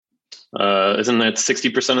Isn't that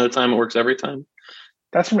 60% of the time it works every time?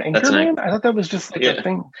 That's from Anchorman? I thought that was just like a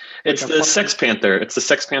thing. It's the Sex Panther. It's the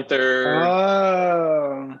Sex Panther.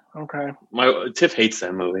 Oh, okay. Tiff hates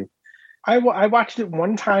that movie. I watched it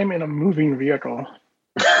one time in a moving vehicle.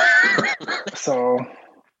 So,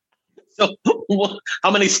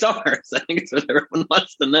 how many stars? I think it's what everyone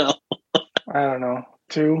wants to know. I don't know.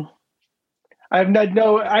 2. I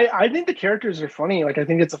think the characters are funny. Like, I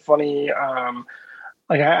think it's a funny. I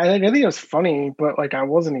think it was funny, but like, I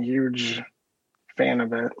wasn't a huge fan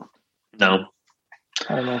of it. No,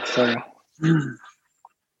 I don't know what to tell you.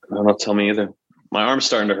 Don't tell me either. My arm's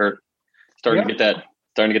starting to hurt. Starting to get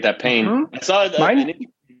that pain. Mm-hmm. I saw an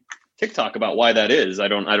TikTok about why that is. I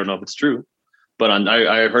don't know if it's true, but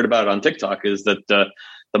I heard about it on TikTok. Is that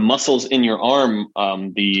the muscles in your arm?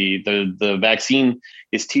 The vaccine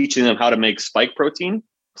is teaching them how to make spike protein,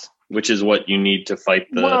 which is what you need to fight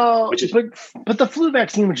the. Well, but the flu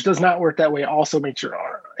vaccine, which does not work that way, also makes your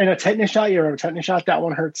arm. And a tetanus shot, you have a tetanus shot, that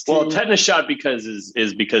one hurts too. Well, tetanus shot because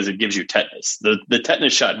it gives you tetanus. The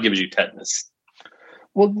tetanus shot gives you tetanus.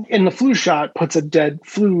 Well, and the flu shot puts a dead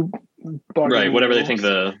flu bug. Right, whatever they think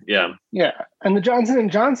Yeah, and the Johnson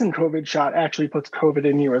 & Johnson COVID shot actually puts COVID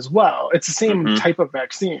in you as well. It's the same type of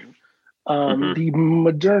vaccine. The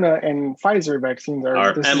Moderna and Pfizer vaccines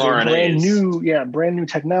are mRNAs. Brand new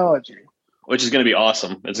technology. Which is going to be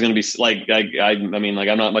awesome. It's going to be like I'm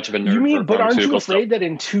not much of a nerd. You mean, but aren't you afraid that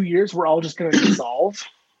in 2 years we're all just going to dissolve?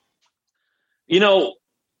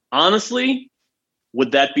 Honestly,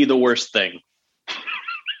 would that be the worst thing?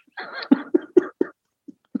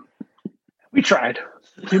 We tried.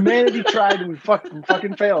 Humanity tried, and we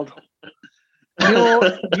fucking failed.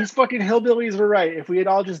 These fucking hillbillies were right. If we had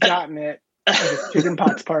all just gotten it at a chicken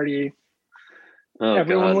pox party,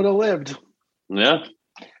 everyone would have lived. Yeah.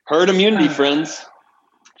 Herd immunity, friends.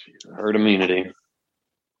 Herd immunity.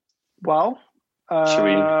 Well, we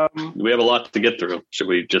have a lot to get through. Should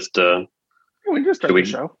we just we just start the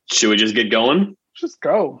show? Should we just get going? Just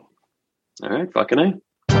go. All right, fucking A.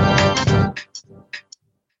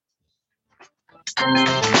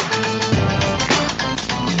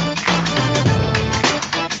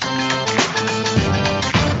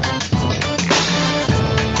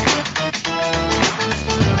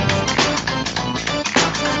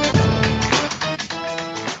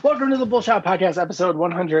 Welcome to the Bullshot Podcast, episode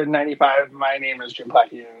 195. My name is Jim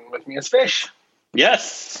Plachy, and with me is Fish.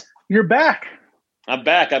 Yes. You're back. I'm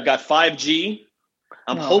back. I've got 5G.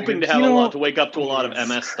 I'm hoping to have to wake up to a lot of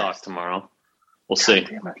MS stock tomorrow. We'll see.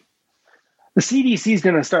 Damn it. The CDC is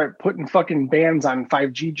going to start putting fucking bans on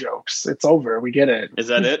 5G jokes. It's over. We get it. Is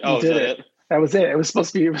that it? Oh, is that it? That was it. It was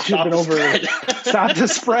supposed to be. It should have been over. Stop the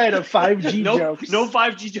spread of 5G jokes. No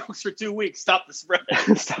 5G jokes for 2 weeks. Stop the spread.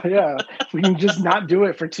 Yeah, we can just not do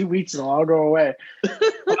it for 2 weeks and it'll all go away.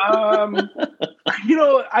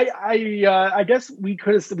 I guess we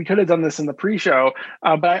could have done this in the pre-show,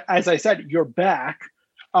 but as I said, you're back.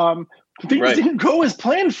 Things didn't go as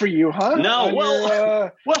planned for you, huh?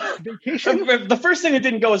 No, vacation. The first thing that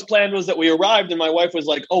didn't go as planned was that we arrived and my wife was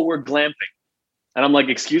like, "Oh, we're glamping," and I'm like,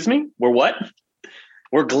 "Excuse me, we're what?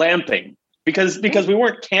 We're glamping because we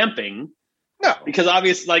weren't camping. No, because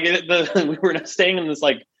obviously, we were staying in this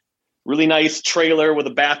like really nice trailer with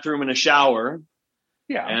a bathroom and a shower.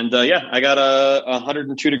 Yeah, and I got a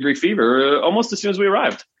 102-degree fever almost as soon as we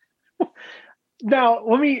arrived."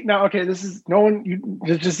 Okay, this is no one,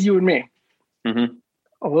 just you and me. Mm-hmm.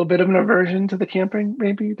 A little bit of an aversion to the camping,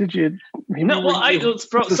 maybe? Did you?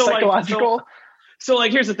 Psychological. So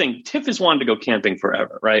here's the thing. Tiff has wanted to go camping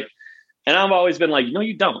forever, right? And I've always been like, no,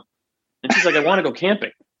 you don't. And she's like, I want to go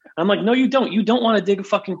camping. I'm like, no, you don't. You don't want to dig a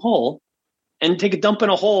fucking hole and take a dump in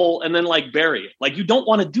a hole and then bury it. Like, you don't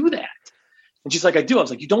want to do that. And she's like, I do. I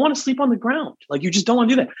was like, you don't want to sleep on the ground. Like, you just don't want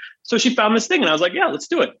to do that. So she found this thing and I was like, yeah, let's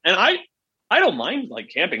do it. And I don't mind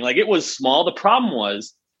camping. It was small. The problem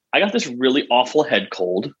was I got this really awful head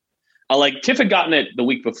cold. Tiff had gotten it the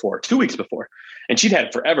week before, 2 weeks before, and she'd had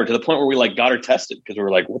it forever to the point where we got her tested because we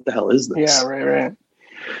were like, what the hell is this? Yeah, right.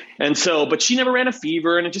 And so, but she never ran a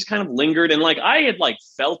fever and it just kind of lingered. And I had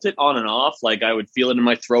felt it on and off. I would feel it in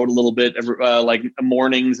my throat a little bit,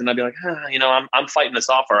 mornings. And I'd be like, I'm fighting this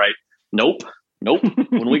off. All right. Nope.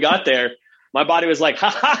 When we got there, my body was like,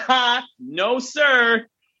 ha, no, sir.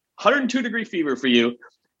 102-degree fever for you.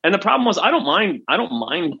 And the problem was I don't mind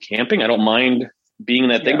camping. I don't mind being in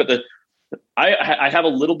that thing, but I have a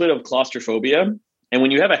little bit of claustrophobia. And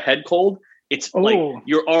when you have a head cold, it's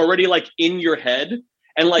you're already in your head.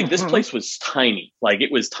 And this place was tiny.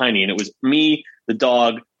 It was tiny. And it was me, the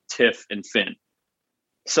dog, Tiff, and Finn.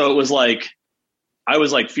 So it was I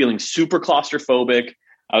was feeling super claustrophobic.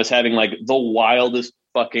 I was having the wildest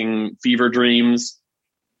fucking fever dreams.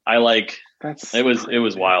 It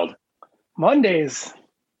was wild. Mondays,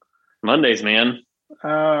 man.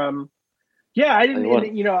 Yeah, I didn't.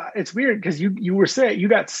 It's weird because you were sick. You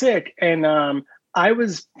got sick, and I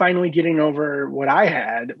was finally getting over what I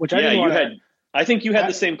had, which I didn't want to. I think you had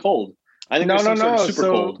the same cold. I think sort of super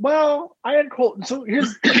cold. Well, I had cold. So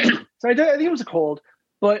here's so I think it was a cold,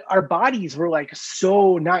 but our bodies were like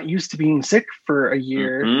so not used to being sick for a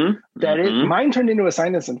year that mine turned into a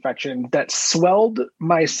sinus infection that swelled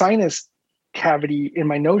my sinus cavity in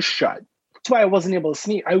my nose shut. That's why I wasn't able to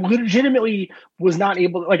sneeze. I legitimately was not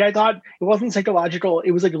able to, like, I thought it wasn't psychological. It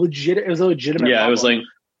was like legit. It was a legitimate problem. It was like,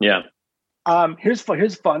 yeah. Here's a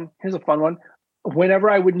fun one. Whenever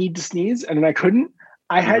I would need to sneeze and then I couldn't,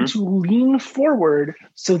 I had to lean forward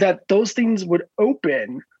so that those things would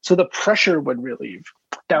open so the pressure would relieve.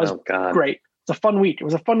 That was great. It's a fun week. It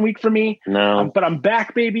was a fun week for me. No. But I'm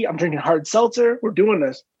back, baby. I'm drinking hard seltzer. We're doing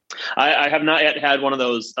this. I have not yet had one of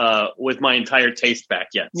those with my entire taste back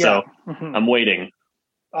yet. Yeah. So I'm waiting.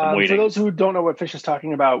 For those who don't know what Fish is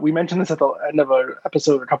talking about, we mentioned this at the end of an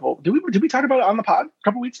episode did we talk about it on the pod a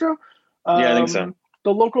couple weeks ago? Yeah, I think so.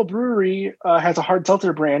 The local brewery has a hard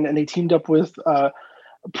seltzer brand, and they teamed up with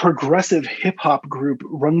progressive hip hop group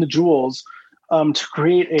Run the Jewels to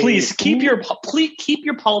create a. Please keep your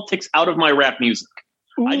politics out of my rap music.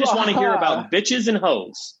 I just want to hear about bitches and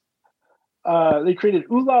hoes. They created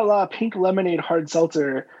Ooh La La Pink Lemonade Hard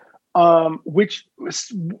Seltzer, which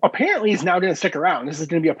apparently is now going to stick around. This is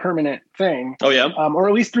going to be a permanent thing. Oh yeah, or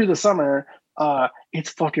at least through the summer. It's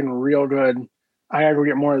fucking real good. I gotta go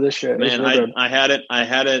get more of this shit. Man, I had it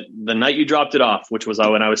the night you dropped it off, which was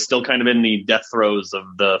when I was still kind of in the death throes of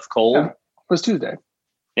the cold. Yeah, it was Tuesday.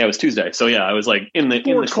 Yeah, it was Tuesday. So yeah, I was like in the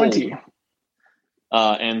cold.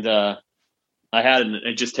 And I had it, and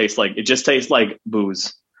it just tastes like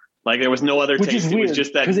booze. Like there was no other taste. Is weird, it was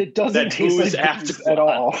just that because it doesn't taste booze like booze at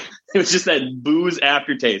all. It was just that booze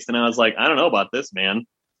aftertaste, and I was like, I don't know about this, man.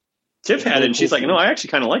 Tiff had it, and she's like, no, I actually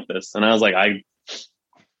kind of like this, and I was like,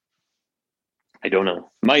 I don't know.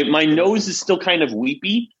 My nose is still kind of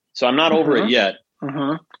weepy, so I'm not over it yet.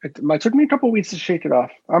 It took me a couple of weeks to shake it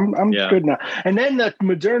off. I'm good now. And then the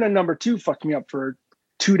Moderna number 2 fucked me up for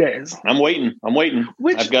 2 days. I'm waiting. I'm 8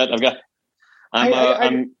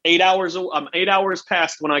 hours. I'm 8 hours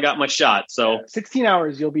past when I got my shot. So 16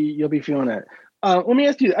 hours, you'll be feeling it. Let me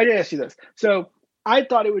ask you. I did ask you this. So I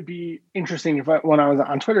thought it would be interesting when I was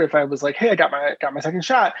on Twitter, if I was like, hey, I got my second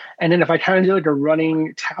shot. And then if I kind of did like a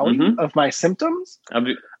running tally of my symptoms.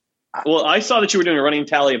 Well, I saw that you were doing a running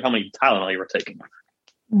tally of how many Tylenol you were taking.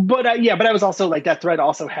 But but I was also like, that thread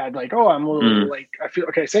also had like, oh, I'm a little like, I feel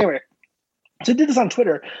okay. So anyway, so I did this on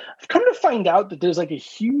Twitter. I've come to find out that there's like a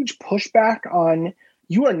huge pushback on,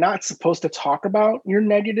 you are not supposed to talk about your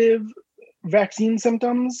negative vaccine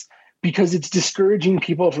symptoms because it's discouraging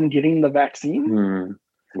people from getting the vaccine.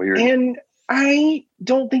 Weird. And I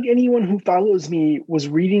don't think anyone who follows me was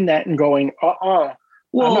reading that and going, well,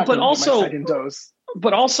 but also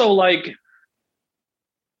like,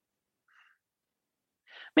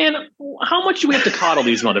 man, how much do we have to coddle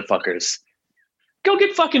these motherfuckers? Go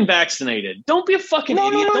get fucking vaccinated. Don't be a fucking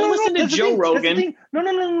idiot. Don't listen to Joe Rogan.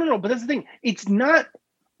 No. But that's the thing. It's not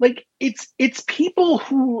like it's people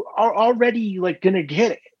who are already like gonna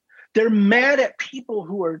get it. They're mad at people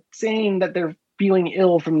who are saying that they're feeling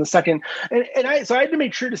ill from the second. And I had to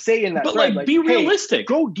make sure to say in that thread, like, be realistic. Hey,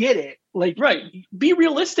 go get it. Like, right. Be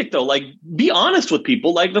realistic though. Like, be honest with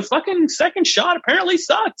people. Like, the fucking second shot apparently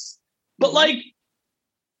sucks. But like,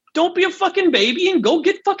 don't be a fucking baby and go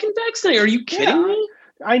get fucking vaccinated. Are you kidding me?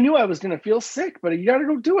 I knew I was going to feel sick, but you got to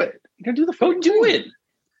go do it. You got to do the fucking thing. It.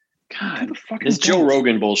 God, this Joe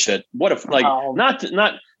Rogan bullshit. What if, like, not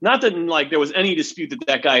that like there was any dispute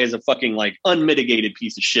that guy is a fucking like unmitigated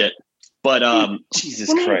piece of shit. But Jesus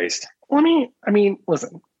Christ.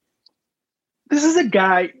 Listen. This is a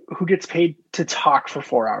guy who gets paid to talk for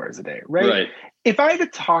 4 hours a day, right? If I had to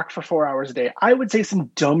talk for 4 hours a day, I would say some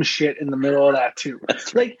dumb shit in the middle of that too.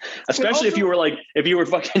 That's right. Like, especially if you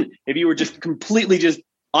were just completely just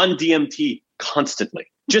on DMT constantly,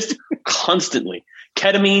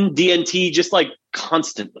 ketamine, DMT, just like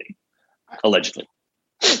constantly, allegedly.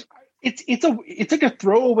 It's like a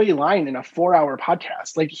throwaway line in a 4-hour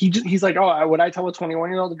podcast. Like he's like, oh, would I tell a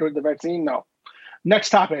 21-year-old to go to the vaccine? No.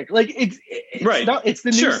 Next topic. Like it's right. Not, it's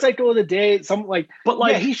the news cycle of the day.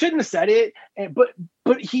 He shouldn't have said it. But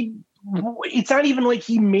it's not even like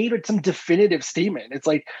he made some definitive statement. It's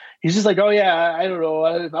like, he's just like, oh yeah, I don't know.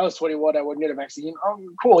 If I was 21, I wouldn't get a vaccine. Oh,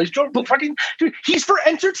 cool. He's for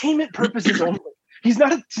entertainment purposes only. He's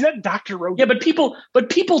not Dr. Rogan. Yeah, but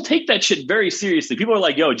people take that shit very seriously. People are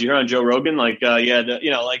like, "Yo, did you hear on Joe Rogan?" Like,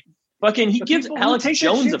 fucking, he gives Alex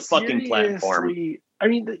Jones a fucking platform. I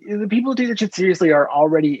mean, the people who take that shit seriously are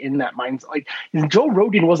already in that mindset. Like, Joe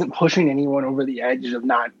Rogan wasn't pushing anyone over the edge of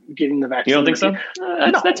not getting the vaccine. You don't think so?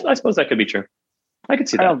 No. I suppose that could be true. I could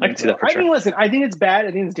see that. I could see that for sure. I mean, listen, I think it's bad.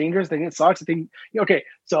 I think it's dangerous. I think it sucks. I think, okay,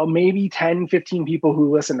 so maybe 10, 15 people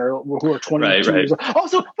who listen who are 22 years old.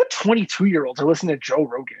 Also, what 22-year-olds are listening to Joe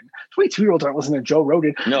Rogan? 22-year-olds aren't listening to Joe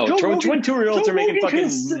Rogan. No, 22-year-olds are making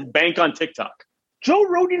fucking bank on TikTok. Joe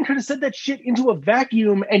Rogan could have said that shit into a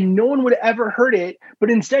vacuum and no one would have ever heard it,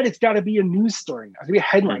 but instead it's got to be a news story now. It's got to be a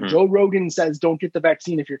headline. Joe Rogan says, don't get the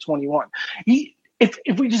vaccine if you're 21.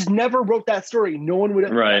 If we just never wrote that story, no one would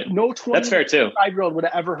have, no 25-year-old would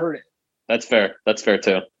have ever heard it. That's fair. That's fair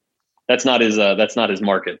too. That's not his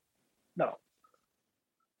market. No.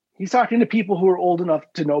 He's talking to people who are old enough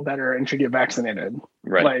to know better and should get vaccinated.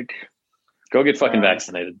 Right. Like, go get fucking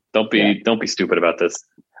vaccinated. Don't be stupid about this.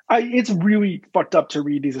 It's really fucked up to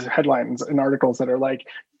read these headlines and articles that are like,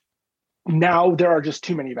 now there are just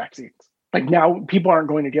too many vaccines. Like, now people aren't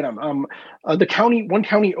going to get them. One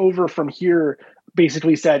county over from here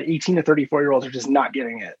basically said 18 to 34-year-olds are just not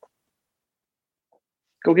getting it.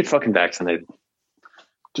 Go get fucking vaccinated.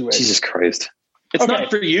 Do it. Jesus Christ. It's not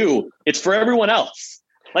for you. It's for everyone else.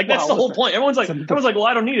 Like, that's the whole point. Everyone's like, well,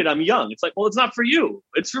 I don't need it. I'm young. It's like, well, it's not for you.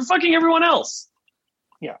 It's for fucking everyone else.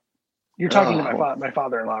 Yeah. You're talking to my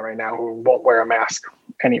father-in-law right now who won't wear a mask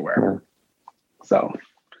anywhere. So,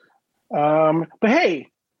 but hey,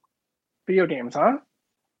 video games, huh?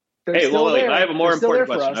 Wait. I have a more important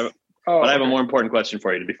question. I have a more important question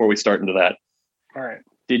for you before we start into that. All right.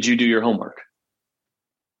 Did you do your homework?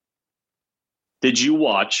 Did you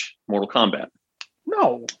watch Mortal Kombat?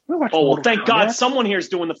 No. Thank God someone here is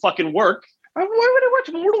doing the fucking work. Why would I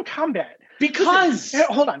watch Mortal Kombat? Because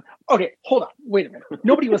hold on. Okay, hold on. Wait a minute.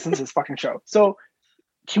 Nobody listens to this fucking show. So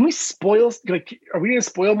can we spoil? Like, are we going to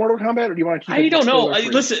spoil Mortal Kombat, or do you want to keep? I don't know.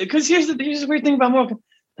 Listen, because here's the weird thing about Mortal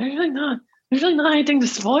Kombat. There's really not anything to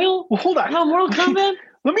spoil. Well, hold on. About Mortal Kombat.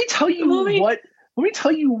 Let me tell you Let me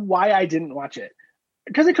tell you why I didn't watch it.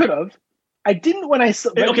 Because I could have. I didn't when I saw.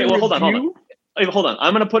 Okay. Well, hold on. Hold on.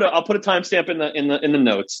 I'll put a timestamp in the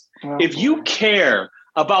notes. If you care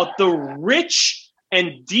about the rich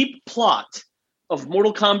and deep plot of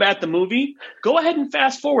Mortal Kombat the movie, go ahead and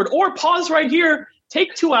fast forward or pause right here.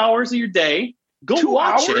 Take 2 hours of your day. Go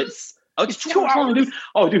watch it. Oh, it's 2 hours long, dude.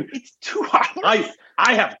 Oh, dude, it's 2 hours.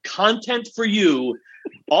 I have content for you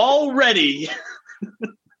already.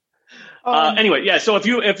 Anyway, yeah. So if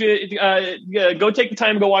you go take the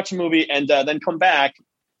time to go watch a movie and then come back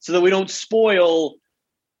so that we don't spoil.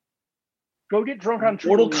 Go get drunk on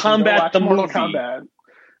Mortal Kombat the Mortal movie. Kombat.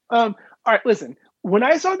 All right, listen. When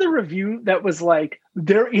I saw the review that was like,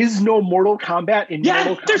 there is no Mortal Kombat in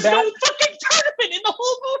Mortal Kombat. There's no fucking tournament in the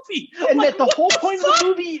whole movie. And like, that the whole point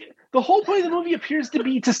of the movie appears to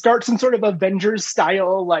be to start some sort of Avengers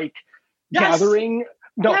style gathering.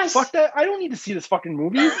 No, fuck that. I don't need to see this fucking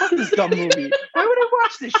movie. Fuck this dumb movie. Why would I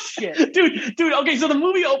watch this shit? Dude, okay, so the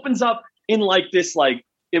movie opens up in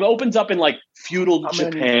it opens up in feudal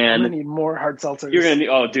Japan. I'm gonna need more hard seltzers. You're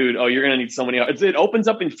gonna need so many. It opens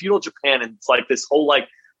up in feudal Japan, and it's like this whole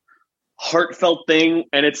heartfelt thing,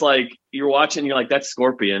 and it's like you're watching, and you're like, that's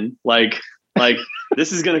Scorpion. Like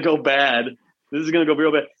this is gonna go bad. This is gonna go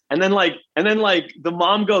real bad. And then the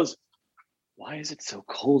mom goes, "Why is it so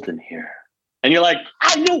cold in here?" And you're like,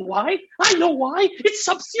 I know why. It's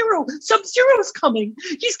Sub-Zero. Sub-Zero's coming.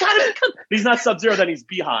 He's got to come. He's not Sub-Zero, then he's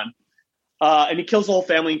Bihan. And he kills the whole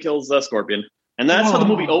family and kills Scorpion. And that's how the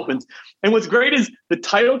movie opens. And what's great is the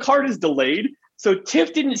title card is delayed. So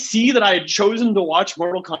Tiff didn't see that I had chosen to watch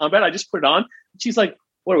Mortal Kombat. I just put it on. She's like,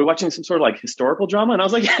 what, are we watching some sort of historical drama? And I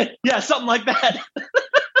was like, yeah, something like that.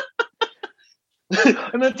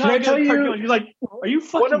 And then I tell you, she's like, are you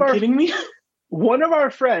fucking kidding me? One of our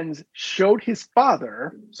friends showed his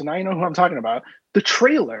father, so now you know who I'm talking about, the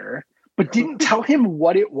trailer, but didn't tell him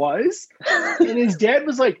what it was. And his dad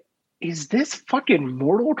was like, is this fucking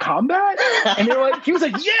Mortal Kombat? And he was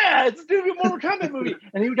like, yeah, it's a Mortal Kombat movie.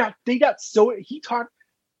 And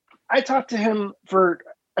I talked to him for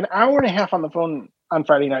an hour and a half on the phone on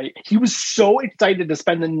Friday night. He was so excited to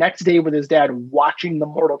spend the next day with his dad watching the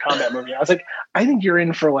Mortal Kombat movie. I was like, I think you're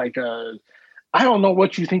in for I don't know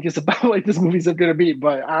what you think it's about, this movie's going to be,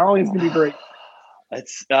 but I don't think it's going to be great. It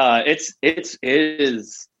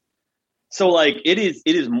is. So it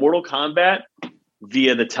is Mortal Kombat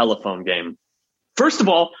via the telephone game. First of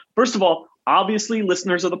all, obviously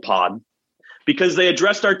listeners of the pod, because they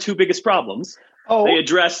addressed our two biggest problems. Oh, they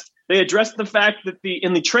addressed the fact that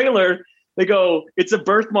in the trailer, they go, it's a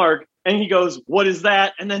birthmark. And he goes, what is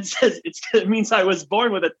that? And then says, it means I was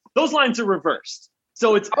born with it. Those lines are reversed.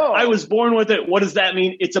 So it's, I was born with it. What does that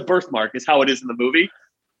mean? It's a birthmark is how it is in the movie.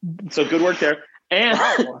 So good work there. And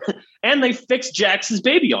and they fixed Jax's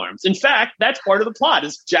baby arms. In fact, that's part of the plot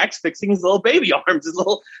is Jax fixing his little baby arms, his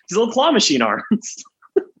little claw machine arms.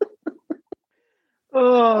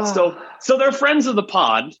 So they're friends of the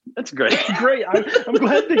pod. That's great. Great. I'm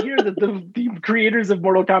glad to hear that the creators of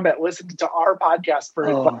Mortal Kombat listened to our podcast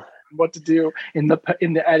for what to do in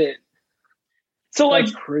the edit. So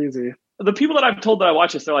that's crazy. The people that I've told that I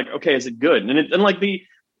watch this, they're like, okay, is it good?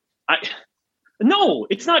 No,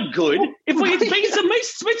 it's not good. It's a Mortal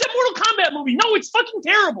Kombat movie. No, it's fucking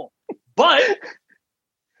terrible. But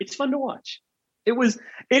it's fun to watch. It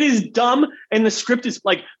is dumb, and the script is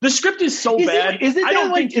so bad. Is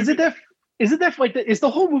the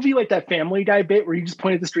whole movie like that Family Guy bit where you just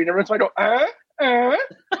point at the screen and everyone's like,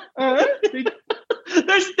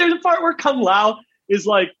 There's a part where Kung Lao is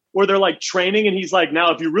like, where they're like training, and he's like,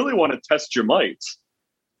 now if you really want to test your might,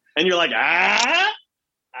 and you're like,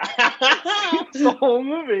 the whole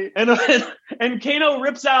movie. And Kano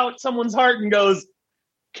rips out someone's heart and goes,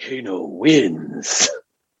 Kano wins.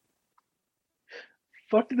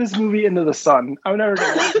 Fuck this movie into the sun. I'm never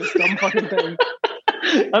gonna watch this dumb fucking thing.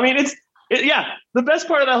 I mean, the best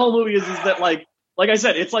part of that whole movie is that like I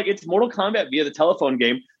said, it's Mortal Kombat via the telephone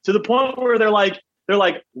game to the point where they're like,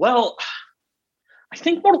 well, I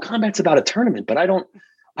think Mortal Kombat's about a tournament, but I don't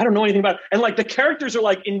know anything about it. And like the characters are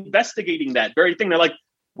like investigating that very thing. They're like,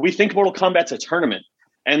 we think Mortal Kombat's a tournament,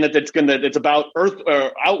 and that it's about Earth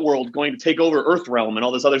Outworld going to take over Earthrealm and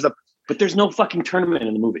all this other stuff. But there's no fucking tournament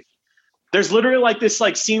in the movie. There's literally like this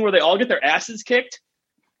like scene where they all get their asses kicked,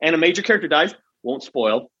 and a major character dies. Won't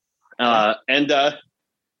spoil. And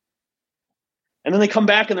then they come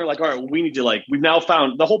back and they're like, all right, well, we need to we've now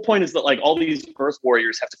found the whole point is that like all these Earth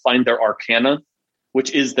warriors have to find their arcana,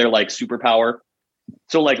 which is their like superpower.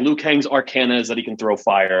 So like Liu Kang's arcana is that he can throw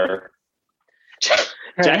fire.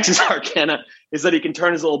 Jax's arcana is that he can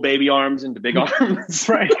turn his little baby arms into big arms.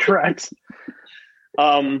 Right, correct.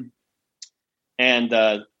 There's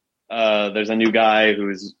a new guy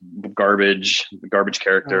who's garbage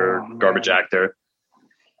character, garbage actor.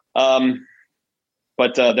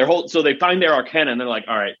 But so they find their arcana and they're like,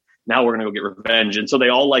 all right, now we're gonna go get revenge. And so they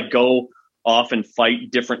all like go off and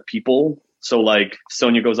fight different people. So like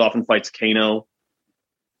Sonya goes off and fights Kano,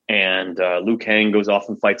 and Liu Kang goes off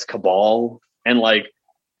and fights Cabal, and like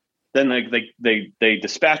then they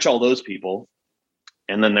dispatch all those people,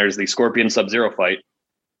 and then there's the Scorpion Sub-Zero fight,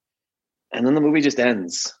 and then the movie just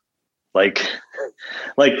ends. Like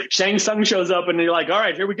Shang Tsung shows up, and you're like, all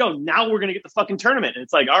right, here we go. Now we're gonna get the fucking tournament, and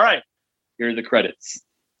it's like, all right, here are the credits.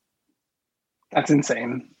 That's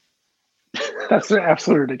insane. That's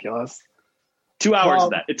absolutely ridiculous. 2 hours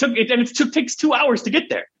of that. It takes 2 hours to get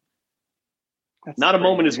there. Not a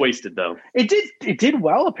moment is wasted, though. It did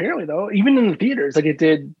well, apparently, though. Even in the theaters, like it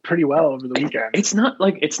did pretty well over the weekend.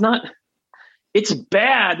 It's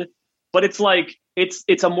bad, but it's like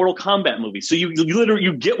it's a Mortal Kombat movie. So you literally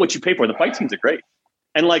you get what you pay for. The fight scenes are great,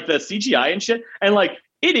 and like the CGI and shit, and like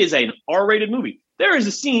it is an R-rated movie. There is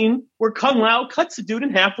a scene where Kung Lao cuts a dude in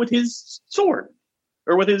half with his sword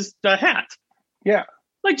or with his hat. Yeah,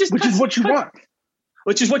 like which is what you want.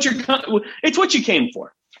 Which is what it's what you came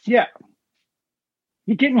for. Yeah.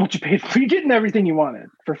 You're getting what you paid for. You're getting everything you wanted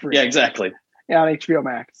for free. Yeah, exactly. Yeah, on HBO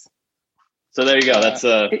Max. So there you go. That's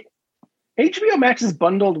HBO Max is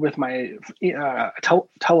bundled with my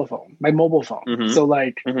telephone, my mobile phone. Mm-hmm. So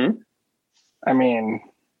like, I mean,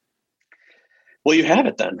 well, you have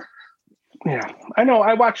it then. Yeah, I know.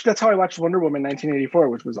 That's how I watched Wonder Woman 1984,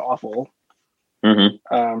 which was awful.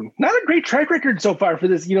 Mm-hmm. Not a great track record so far for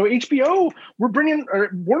this. You know, HBO, we're bringing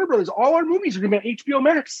Warner Brothers. All our movies are going to be on HBO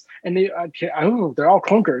Max, and they're all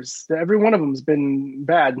clunkers. Every one of them has been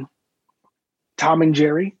bad. Tom and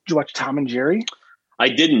Jerry. Did you watch Tom and Jerry? I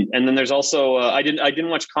didn't. And then there's also I didn't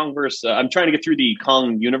watch Kongverse. I'm trying to get through the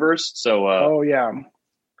Kong universe. So oh yeah.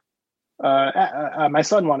 My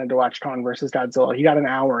son wanted to watch Kong versus Godzilla. He got an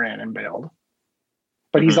hour in and bailed,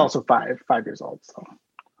 but he's also 5 years old. So.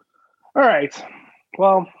 All right.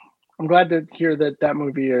 Well, I'm glad to hear that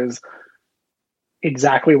movie is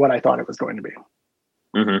exactly what I thought it was going to be.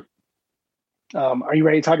 Mm-hmm. Are you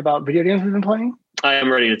ready to talk about video games we've been playing? I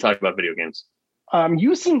am ready to talk about video games.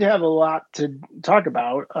 You seem to have a lot to talk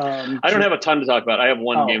about. I don't have a ton to talk about. I have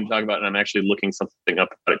one game to talk about, and I'm actually looking something up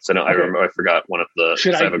about it. So I remember I forgot one of the.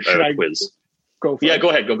 Should I quiz? Go for it. Go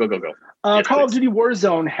ahead. Go. Yes, Call of Duty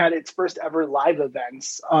Warzone had its first ever live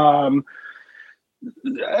events.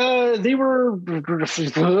 They were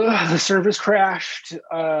the service crashed.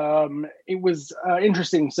 It was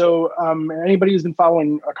interesting. So anybody who's been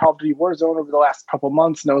following Call of Duty Warzone over the last couple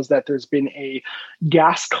months knows that there's been a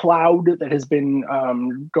gas cloud that has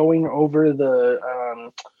been going over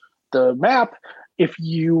the map. If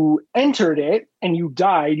you entered it and you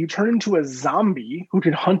died, you turn into a zombie who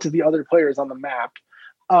can hunt the other players on the map.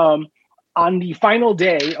 On the final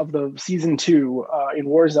day of the season 2 in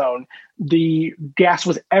Warzone, the gas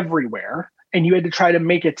was everywhere, and you had to try to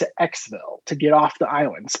make it to Xville to get off the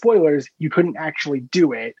island. Spoilers, you couldn't actually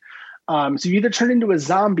do it. So you either turned into a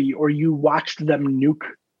zombie or you watched them nuke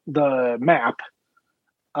the map.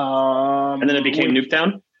 And then it became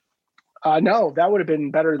Nuketown? No, that would have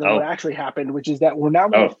been better than what actually happened, which is that we're now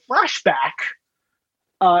going to flashback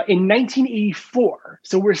in 1984.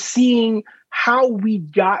 So we're seeing how we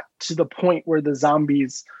got to the point where the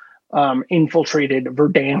zombies infiltrated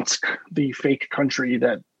Verdansk, the fake country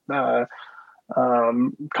that Call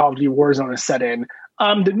of Duty Warzone is set in.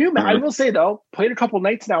 The new map, I will say though, played a couple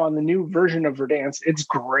nights now on the new version of Verdansk. It's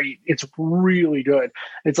great. It's really good.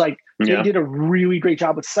 It's like they did a really great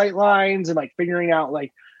job with sight lines and like figuring out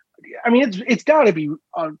like, I mean, it's got to be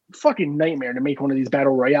a fucking nightmare to make one of these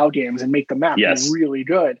battle royale games and make the map really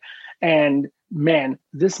good. And man,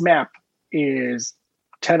 this map is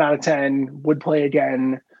 10 out of 10. Would play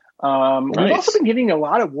again. We've also been getting a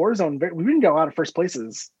lot of Warzone. We've been getting a lot of first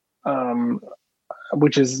places,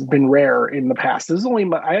 which has been rare in the past. This is only,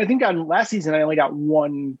 I think on last season, I only got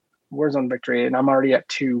 1 Warzone victory, and I'm already at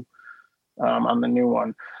 2 on the new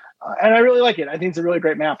one. And I really like it. I think it's a really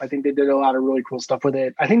great map. I think they did a lot of really cool stuff with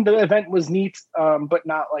it. I think the event was neat, but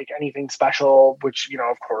not like anything special, which, you know,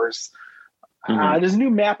 of course. There's a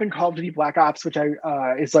new map in Call of Duty Black Ops, which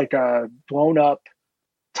is like a blown up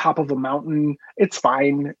top of a mountain. It's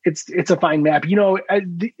fine. It's a fine map. You know,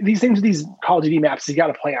 these things, these Call of Duty maps, you got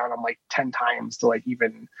to play on them like 10 times to like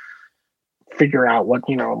even figure out what,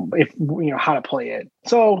 you know, if, you know, how to play it.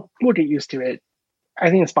 So we'll get used to it. I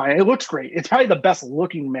think it's fine. It looks great. It's probably the best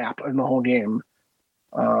looking map in the whole game.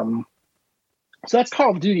 So that's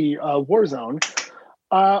Call of Duty Warzone.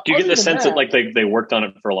 Do you get the sense that like they worked on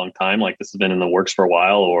it for a long time? Like this has been in the works for a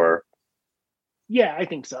while, or? Yeah, I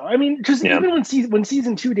think so. I mean, because even when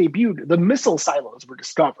season 2 debuted, the missile silos were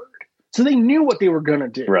discovered, so they knew what they were going to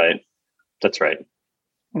do. Right, that's right.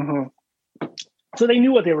 So they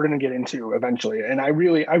knew what they were going to get into eventually, and I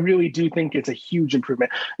really do think it's a huge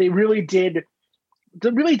improvement. They really did.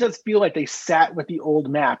 It really does feel like they sat with the old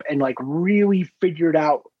map and like really figured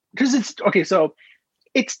out, because it's okay. So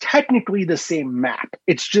it's technically the same map.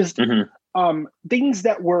 It's just things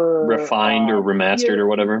that were refined or remastered or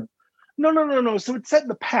whatever. No. So it's set in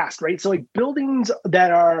the past, right? So like buildings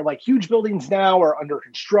that are like huge buildings now are under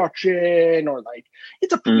construction, or like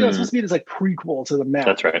it's supposed to be this like prequel to the map.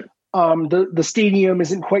 That's right. The stadium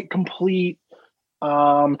isn't quite complete.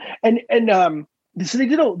 So they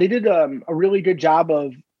did a really good job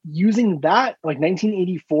of using that, like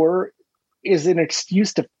 1984 is an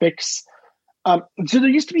excuse to fix. So there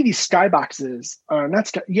used to be these skyboxes,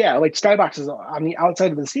 like skyboxes on the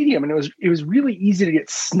outside of the stadium, and it was really easy to get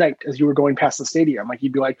sniped as you were going past the stadium. Like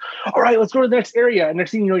you'd be like, all right, let's go to the next area, and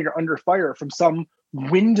next thing you know, you're under fire from some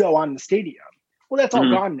window on the stadium. Well, that's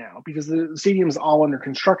all gone now because the stadium is all under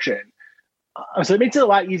construction. So it makes it a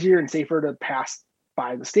lot easier and safer to pass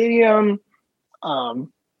by the stadium.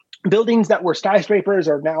 Buildings that were skyscrapers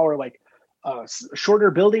are like shorter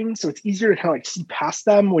buildings, so it's easier to kind of like see past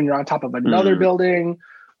them when you're on top of another building.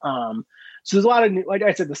 So there's a lot of new, like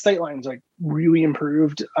I said, the sight lines like really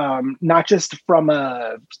improved, not just from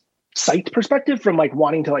a sight perspective, from like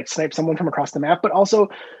wanting to like snipe someone from across the map, but also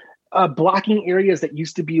blocking areas that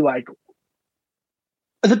used to be like.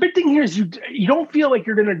 The big thing here is you don't feel like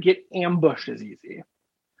you're going to get ambushed as easy.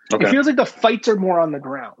 Okay. It feels like the fights are more on the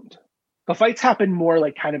ground. The fights happen more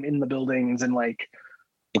like kind of in the buildings and like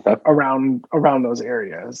around those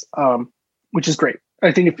areas, which is great.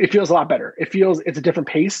 I think it feels a lot better. It's a different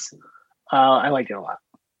pace. I like it a lot.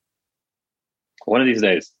 One of these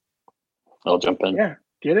days, I'll jump in. Yeah,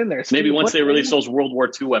 get in there. Maybe once they release those World War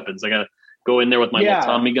II weapons, I gotta go in there with my little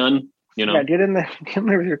Tommy gun. You know, get in there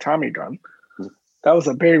with your Tommy gun. That was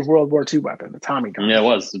a big World War II weapon, the Tommy gun. Yeah, it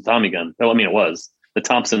was the Tommy gun. No, I mean it was. The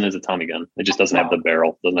Thompson is a Tommy gun. It just doesn't have the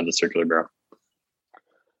barrel. Doesn't have the circular barrel.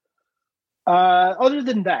 Other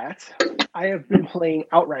than that, I have been playing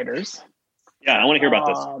Outriders. Yeah, I want to hear about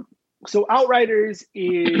this. So Outriders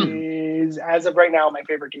is, as of right now, my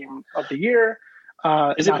favorite game of the year.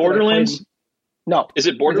 Is it Borderlands? No. Is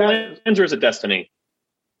it Borderlands or is it Destiny?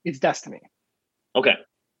 It's Destiny. Okay.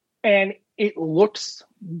 And it looks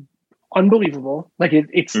unbelievable. Like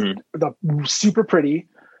it's the super pretty.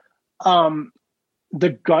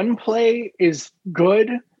 The gunplay is good,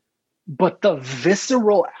 but the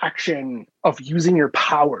visceral action of using your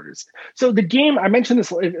powers. So the game, I mentioned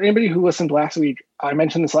this, if anybody who listened last week, I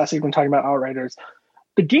mentioned this last week when talking about Outriders.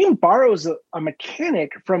 The game borrows a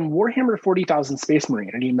mechanic from Warhammer 40,000 Space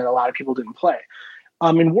Marine, a game that a lot of people didn't play.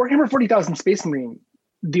 In Warhammer 40,000 Space Marine,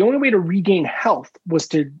 the only way to regain health was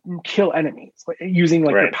to kill enemies using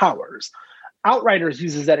your powers. Outriders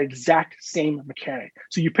uses that exact same mechanic.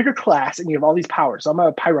 So you pick a class and you have all these powers. So I'm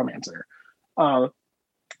a pyromancer.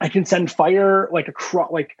 I can send fire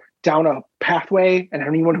down a pathway, and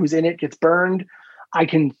anyone who's in it gets burned. I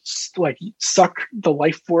can suck the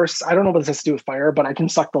life force. I don't know what this has to do with fire, but I can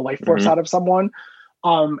suck the life force out of someone.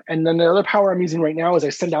 And then the other power I'm using right now is I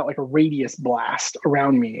send out a radius blast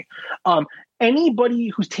around me. Anybody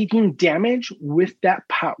who's taking damage with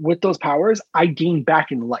with those powers, I gain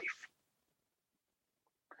back in life.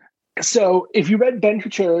 So if you read Ben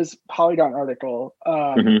Kuchera's Polygon article,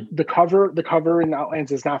 the cover in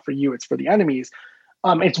Outlands is not for you; it's for the enemies.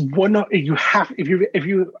 It's one you have if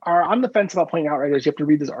you are on the fence about playing Outriders, you have to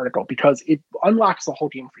read this article because it unlocks the whole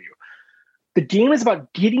game for you. The game is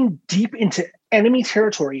about getting deep into enemy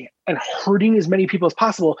territory and hurting as many people as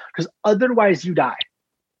possible because otherwise you die.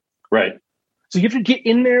 Right. So you have to get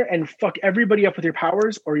in there and fuck everybody up with your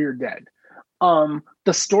powers or you're dead.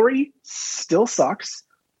 The story still sucks.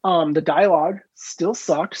 The dialogue still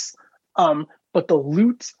sucks. But the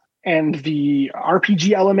loot and the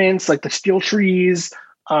RPG elements, like the skill trees,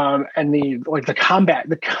 and the combat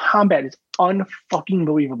is unfucking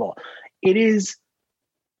believable. It is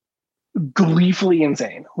gleefully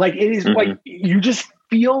insane. Like it is you just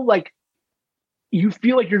feel like you're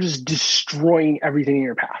just destroying everything in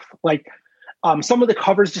your path. Like some of the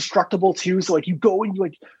cover's destructible too. So you go and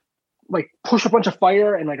you push a bunch of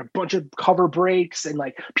fire and a bunch of cover breaks and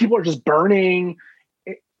people are just burning.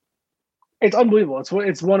 It's unbelievable.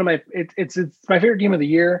 It's one of my it's my favorite game of the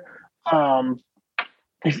year. And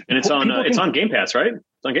it's on Game Pass, right?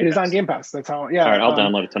 It is on Game Pass. That's how. Yeah. All right, I'll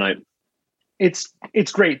download it tonight.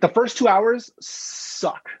 It's great. The first 2 hours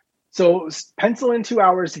suck. So pencil in 2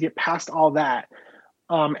 hours to get past all that.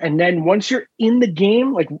 And then once you're in the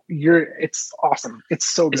game, it's awesome. It's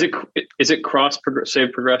so good. Is it cross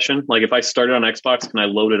save progression? Like if I started on Xbox, can I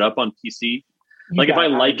load it up on PC? If I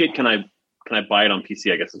like it, can I buy it on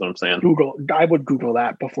PC? I guess is what I'm saying. I would Google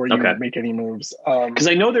that before you make any moves. Because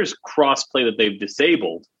I know there's crossplay that they've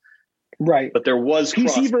disabled. Right. But there was PC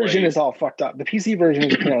cross-play. version is all fucked up. The PC version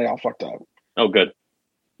is apparently all fucked up. Oh, good.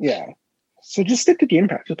 Yeah. So just stick to Game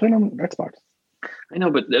Pass. Just play it on Xbox. I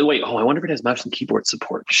know, but wait. Oh, I wonder if it has mouse and keyboard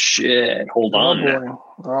support. Shit. Hold on.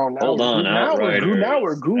 Hold on. Now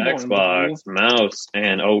we're Googling. Xbox, mouse,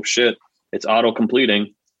 and oh shit. It's auto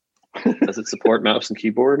completing. Does it support mouse and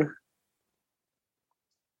keyboard?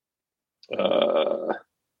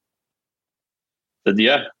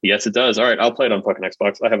 Yes, it does. All right, I'll play it on fucking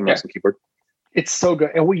Xbox. I have a mouse and keyboard. It's so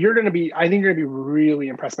good, and I think you're gonna be really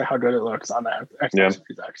impressed by how good it looks on that Xbox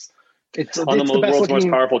Series X. It's on the world's most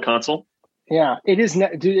powerful console. Yeah, it is.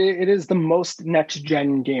 It is the most next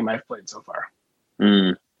gen game I've played so far.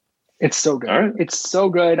 It's so good. Right. It's so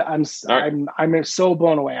good. I'm so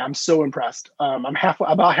blown away. I'm so impressed. I'm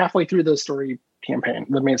about halfway through the story campaign,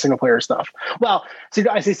 the main single player stuff. Well, so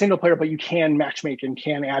I say single player, but you can matchmake and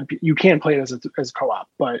you can play it as co-op,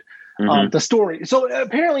 but the story. So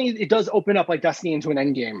apparently it does open up like Destiny into an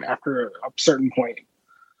end game after a certain point.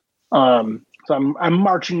 So I'm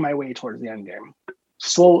marching my way towards the end game.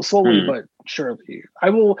 Slowly but surely. I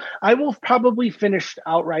will probably finish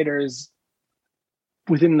Outriders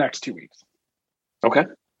within the next 2 weeks. Okay.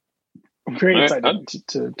 I'm very excited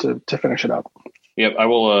to finish it up. Yep, I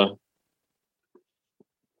will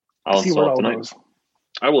I'll install it tonight. Goes.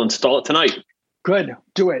 I will install it tonight. Good.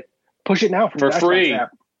 Do it. Push it now from for free. App.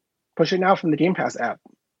 Push it now from the Game Pass app.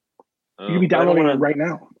 You can be downloading it right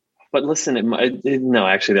now. But listen, no,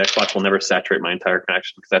 actually, the Xbox will never saturate my entire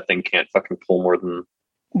connection because that thing can't fucking pull more than.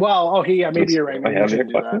 Well, okay, yeah, maybe you're right. Maybe you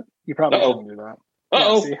shouldn't do that. You probably shouldn't do that.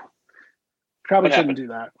 Uh-oh. Yeah, probably shouldn't do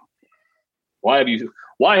that. Why have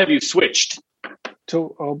you switched?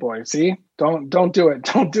 Oh boy, see? Don't do it.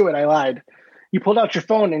 Don't do it. I lied. You pulled out your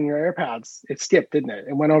phone and your AirPods. It skipped, didn't it?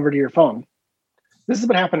 It went over to your phone. This is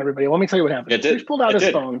what happened, everybody. Let me tell you what happened. It did. He pulled out his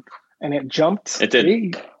phone and it jumped. It did.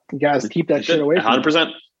 You guys keep that shit away from 100%.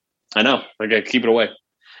 Me. I know. I gotta keep it away.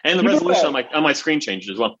 And the resolution on my screen changed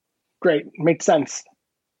as well. Great. Makes sense.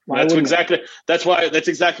 That's exactly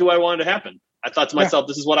what I wanted to happen. I thought to myself,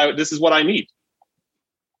 this is what I need.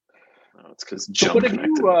 Oh, it's because jump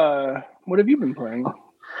connected. What have you been playing?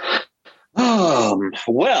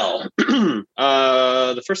 Well,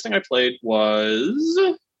 the first thing I played was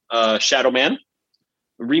Shadow Man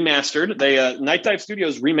remastered. They Night Dive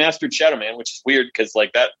Studios remastered Shadow Man, which is weird because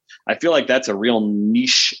like that, I feel like that's a real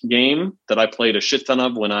niche game that I played a shit ton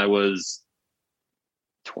of when I was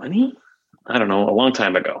 20. I don't know, a long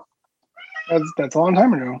time ago. That's a long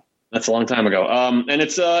time ago. That's a long time ago. And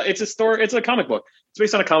it's a story. It's a comic book. It's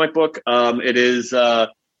based on a comic book. It is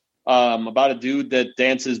about a dude that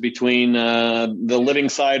dances between the living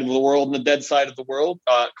side of the world and the dead side of the world,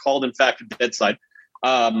 called in fact the Dead Side.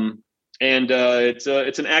 And it's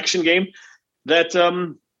an action game that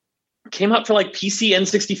came out for like PC,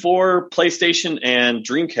 N64, PlayStation, and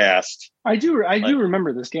Dreamcast. I do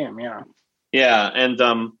remember this game. Yeah,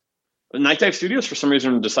 and Night Dive Studios for some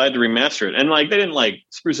reason decided to remaster it, and like they didn't like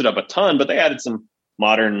spruce it up a ton, but they added some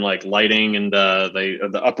modern like lighting and they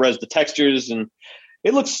up-res the textures, and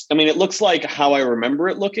it looks like how I remember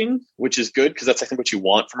it looking, which is good because that's I think what you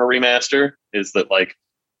want from a remaster is that like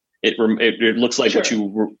it looks like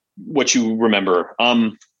sure. what you remember.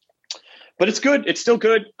 But it's good. It's still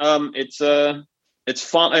good. It's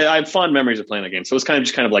fun. I have fond memories of playing that game, so it's kind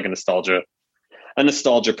of like a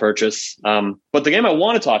nostalgia purchase. But the game I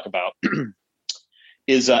want to talk about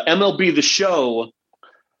is MLB The Show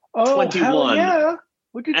 21. Hell yeah.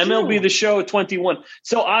 Look at MLB you. The Show 21.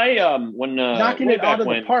 So I when knocking it out of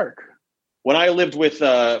the park. When I lived with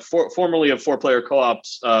formerly of 4-player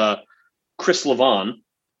co-ops, Chris Levon,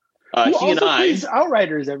 he also plays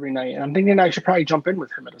Outriders every night, and I'm thinking I should probably jump in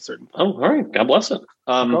with him at a certain point. Oh, all right. God bless it.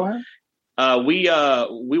 Go ahead. We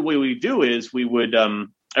do is we would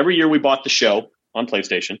every year we bought the show on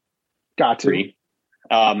PlayStation. Got to. Free.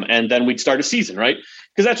 And then we'd start a season, right?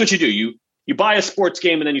 Because that's what you do. You buy a sports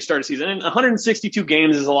game and then you start a season. And 162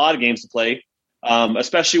 games is a lot of games to play,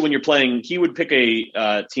 especially when you're playing. He would pick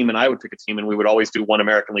a team and I would pick a team, and we would always do one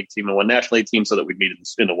American League team and one National League team so that we'd meet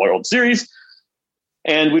in the World Series.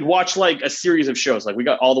 And we'd watch like a series of shows. Like we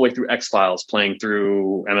got all the way through X-Files, playing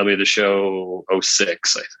through MLB The Show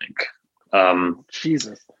 06, I think.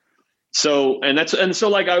 Jesus. So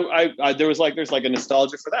like there's like a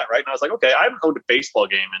nostalgia for that, right? And I was like, okay, I haven't owned a baseball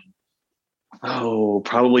game in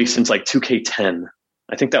probably since like 2K10.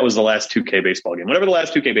 I think that was the last 2K baseball game. Whatever the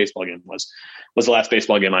last 2K baseball game was the last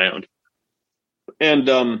baseball game I owned. And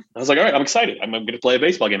I was like, all right, I'm excited. I'm going to play a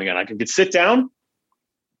baseball game again. I can sit down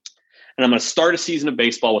and I'm going to start a season of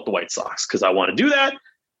baseball with the White Sox because I want to do that.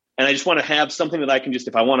 And I just want to have something that I can just,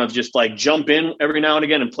 if I want to just like jump in every now and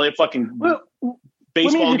again and play a fucking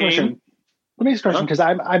baseball game. Let me ask a question because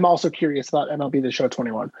I'm also curious about MLB The Show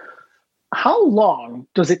 21. How long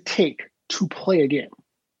does it take to play a game?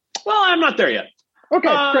 Well, I'm not there yet. Okay,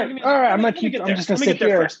 great. All right, I'm just going to sit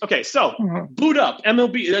here first. Okay, so boot up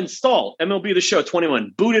install MLB The Show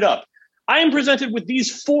 21. Boot it up. I am presented with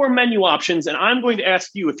these 4 menu options, and I'm going to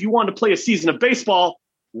ask you if you want to play a season of baseball,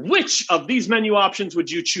 which of these menu options would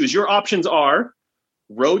you choose? Your options are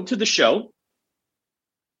Road to the Show,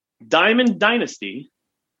 Diamond Dynasty,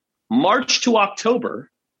 March to October,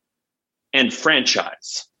 and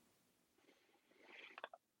Franchise.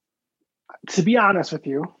 To be honest with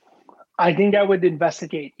you, I think I would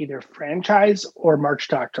investigate either Franchise or March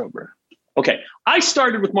to October. Okay. I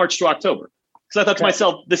started with March to October because I thought to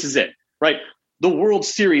myself, this is it, right? The World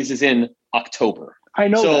Series is in October. I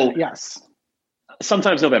know that, yes.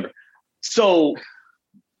 Sometimes November. So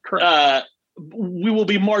we will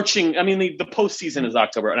be marching. I mean, the postseason is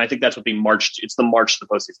October, and I think that's what it's the March to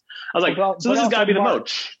the postseason. I was like, so this has got to be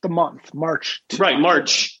March to March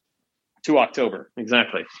to October.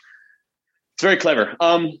 Exactly. It's very clever.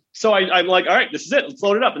 So I'm like, all right, this is it. Let's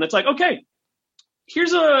load it up. And it's like, okay,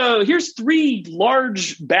 here's 3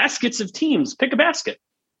 large baskets of teams. Pick a basket.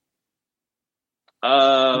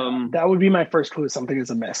 That would be my first clue. Something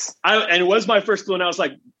is amiss. And it was my first clue. And I was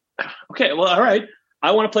like, okay, well, all right.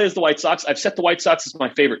 I want to play as the White Sox. I've set the White Sox as my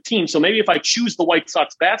favorite team. So maybe if I choose the White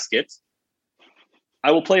Sox basket,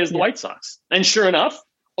 I will play as the White Sox. And sure enough,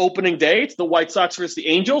 opening day, it's the White Sox versus the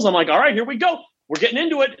Angels. I'm like, all right, here we go. We're getting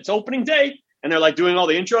into it. It's opening day. And they're like doing all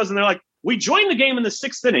the intros. And they're like, we joined the game in the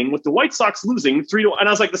 6th inning with the White Sox losing 3-1. And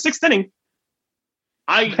I was like, the 6th inning?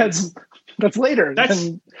 That's later.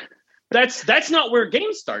 That's not where a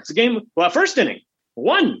game starts. The game, first inning.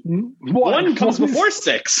 One comes before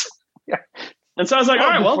 6. Yeah. And so I was like, all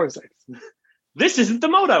right, well, this isn't the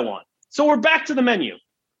mode I want. So we're back to the menu.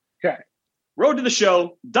 Okay. Road to the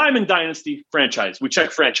Show, Diamond Dynasty, Franchise. We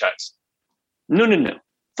check Franchise. No.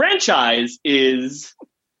 Franchise is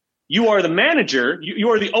you are the manager, you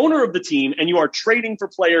are the owner of the team, and you are trading for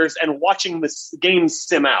players and watching the game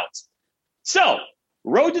sim out. So,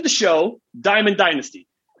 Road to the Show, Diamond Dynasty.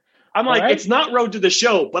 I'm like, it's not Road to the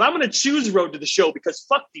Show, but I'm going to choose Road to the Show because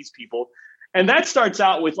fuck these people. And that starts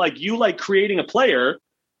out with like you like creating a player,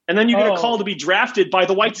 and then you get a call to be drafted by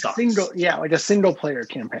the White Sox. Like a single player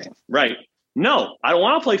campaign. Right. No, I don't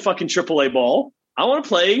want to play fucking AAA ball. I want to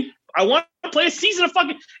play a season of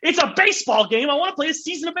fucking. It's a baseball game. I want to play a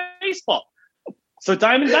season of baseball. So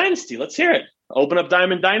Diamond Dynasty, let's hear it. Open up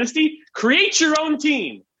Diamond Dynasty. Create your own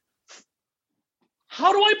team.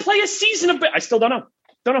 How do I play a season of? I still don't know.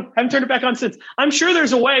 Haven't turned it back on since. I'm sure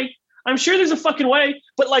there's a way. I'm sure there's a fucking way.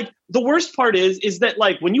 But like the worst part is that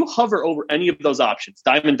like when you hover over any of those options,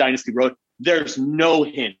 Diamond Dynasty Road, there's no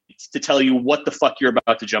hints to tell you what the fuck you're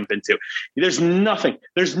about to jump into. There's nothing.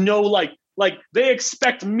 There's no like they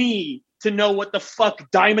expect me to know what the fuck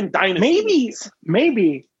Diamond Dynasty is.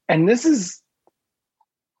 Maybe. And this is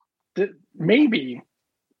maybe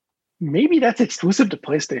that's exclusive to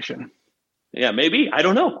PlayStation. Yeah, maybe. I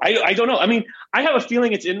don't know. I don't know. I mean, I have a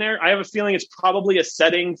feeling it's in there. I have a feeling it's probably a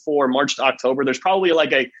setting for March to October. There's probably like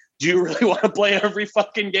do you really want to play every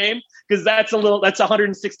fucking game? Because that's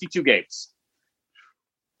 162 games.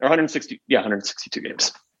 Or 162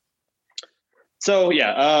 games. So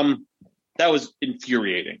yeah, that was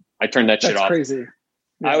infuriating. I turned that shit off. That's crazy.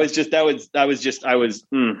 Yeah.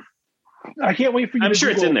 I can't wait for you. I'm sure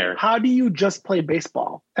Google, it's in there. How do you just play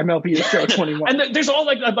baseball? MLB The Show 21. And there's all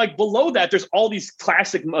like below that. There's all these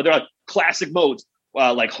classic modes,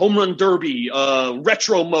 like home run derby,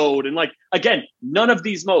 retro mode, and like again, none of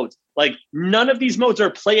these modes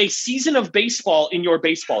are play a season of baseball in your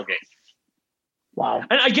baseball game. Wow.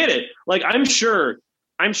 And I get it. Like I'm sure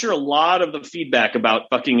a lot of the feedback about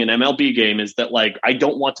fucking an MLB game is that like I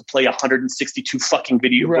don't want to play 162 fucking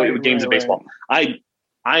video games of baseball.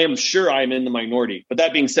 I am sure I'm in the minority. But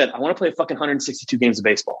that being said, I want to play fucking 162 games of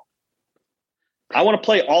baseball. I want to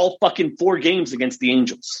play all fucking 4 games against the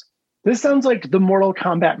Angels. This sounds like the Mortal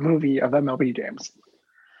Kombat movie of MLB games.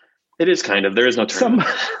 It is kind of. There is no tournament.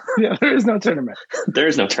 There is no tournament. There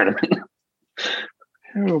is no tournament.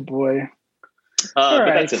 Oh, boy.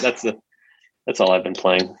 But that's it. That's all I've been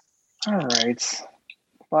playing. All right.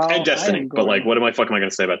 Well, and Destiny. But like, what the fuck am I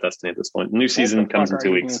going to say about Destiny at this point? New season comes in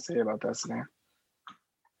 2 weeks. What say about Destiny?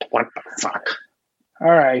 What the fuck? All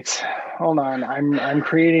right, hold on. I'm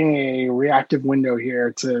creating a reactive window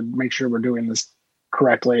here to make sure we're doing this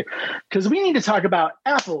correctly because we need to talk about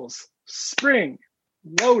Apple's spring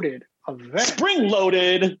loaded event. Spring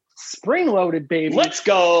loaded, baby. Let's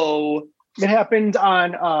go. It happened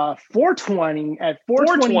on 4/20 at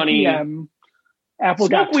 4:20 p.m. Apple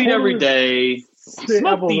got weed every day.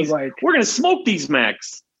 Smoke these. We're gonna smoke these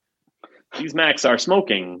Macs. These Macs are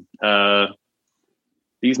smoking.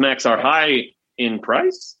 These Macs are high in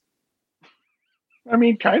price. I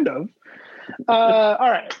mean, kind of.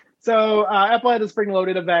 All right. So Apple had a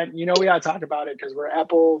spring-loaded event. You know we got to talk about it because we're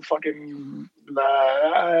Apple fucking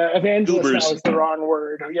evangelists. Goobers. Now is the wrong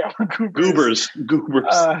word. Yeah, goobers.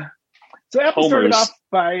 So Apple started off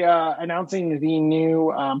by announcing the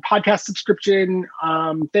new podcast subscription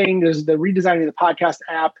thing. There's the redesigning of the podcast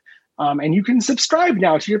app, and you can subscribe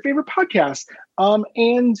now to your favorite podcast.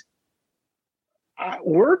 And I'm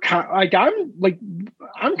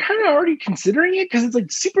kind of already considering it because it's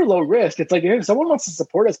like super low risk. It's like if someone wants to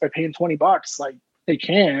support us by paying $20, like they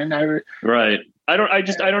can. Right. I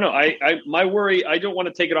don't know. My worry. I don't want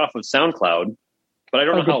to take it off of SoundCloud, but I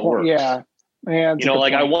don't know how it works. Yeah. Man,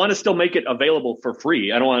 I want to still make it available for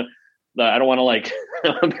free. I don't want to like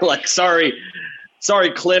be like, sorry,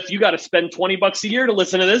 Cliff, you got to spend $20 a year to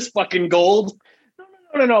listen to this fucking gold.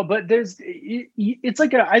 No. But it's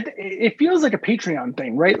like it feels like a Patreon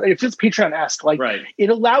thing, right? Like it feels Patreon-esque. Like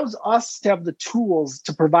It allows us to have the tools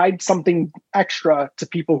to provide something extra to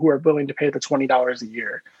people who are willing to pay the $20 a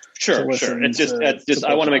year. Sure. It's just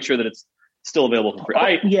I want to make sure that it's still available for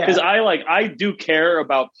free. Because I do care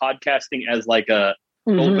about podcasting as like a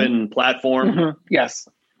open platform. Mm-hmm. Yes.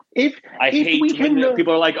 If hate when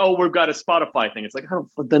people are like, "Oh, we've got a Spotify thing." It's like, oh,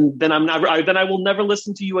 then I'm not. Then I will never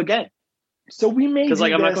listen to you again. So we may because I'm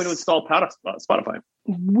not going to install Spotify.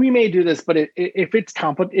 We may do this, but if it's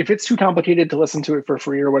too complicated to listen to it for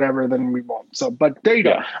free or whatever, then we won't. So, but there you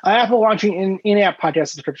go. Apple launching in-app podcast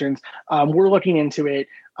subscriptions. We're looking into it.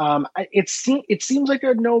 It seems like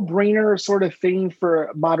a no-brainer sort of thing for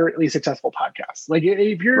moderately successful podcasts. Like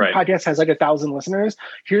if your podcast has like 1,000 listeners,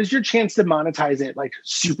 here's your chance to monetize it like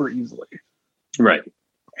super easily, right?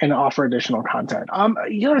 And offer additional content.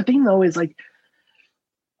 The other thing though is like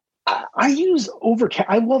I use Overcast.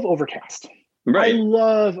 I love Overcast. Right. I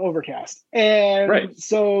love Overcast, and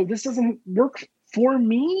so this doesn't work for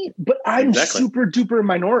me, but I'm super duper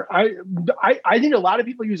minority. I think a lot of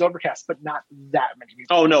people use Overcast, but not that many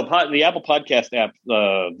people. Oh no, the Apple Podcast app,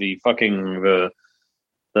 the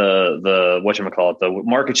whatchamacallit, the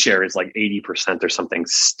market share is like 80% or something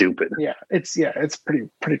stupid. Yeah, it's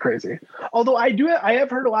pretty crazy. Although I have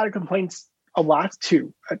heard a lot of complaints,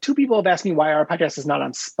 too. Two people have asked me why our podcast is not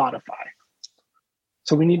on Spotify.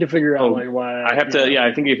 So we need to figure out why. I have to. Yeah,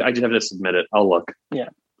 I think I just have to submit it. I'll look. Yeah.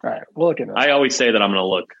 All right, we'll look into it. I always say that I'm going to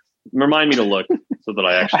look. Remind me to look so that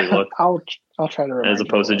I actually look. I'll try to remind as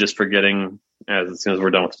opposed to just forgetting as soon as we're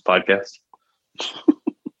done with this podcast.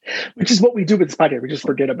 Which is what we do with this podcast. We just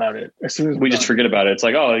forget about it as soon as we just forget about it. It's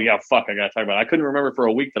like, oh yeah, fuck, I got to talk about it. I couldn't remember for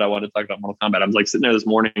a week that I wanted to talk about Mortal Kombat. I was like sitting there this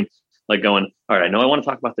morning, like going, all right, I know I want to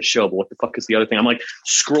talk about the show, but what the fuck is the other thing? I'm like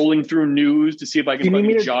scrolling through news to see if I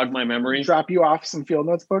can jog my memory. Drop you off some field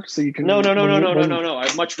notes books so you can. No.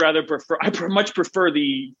 I much prefer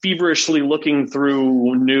the feverishly looking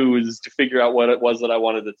through news to figure out what it was that I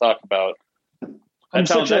wanted to talk about.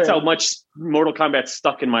 That's how much Mortal Kombat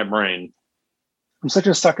stuck in my brain. I'm such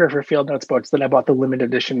a sucker for field notes books that I bought the limited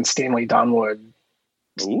edition Stanley Donwood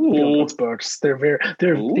field notes books. They look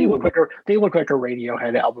like a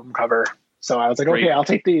Radiohead album cover. So I was like, okay, I'll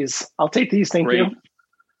take these. Thank you.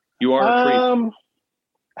 You are a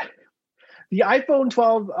creep. The iPhone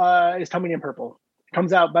 12 is coming in purple. It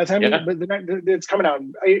comes out by the time it's coming out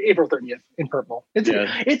April 30th in purple.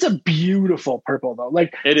 It's a beautiful purple though.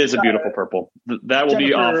 Like it is a beautiful purple. That will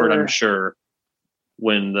be offered, I'm sure,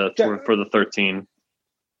 when for the 13.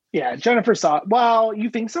 Yeah, Jennifer saw it. Well, you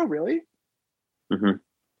think so, really?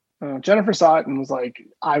 Mm-hmm. Jennifer saw it and was like,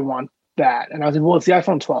 I want that. And I was like, well, it's the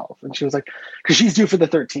iPhone 12. And she was like, because she's due for the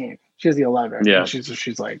 13. She has the 11. Yeah. And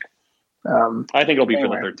she's like, I think it'll be for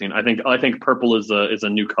the 13. I think purple is a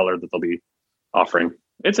new color that they'll be offering.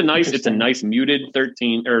 It's a nice muted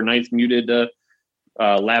 13 or nice muted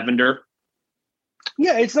lavender.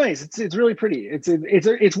 Yeah, it's nice. It's really pretty.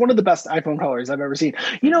 It's one of the best iPhone colors I've ever seen.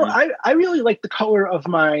 You know, I really like the color of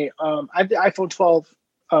my I have the iPhone 12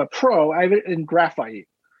 Pro. I have it in graphite,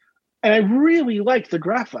 and I really like the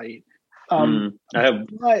graphite. I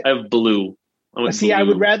have blue. I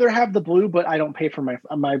would rather have the blue, but I don't pay for my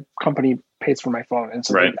company pays for my phone, and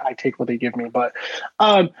so I take what they give me. But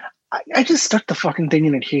I just stuck the fucking thing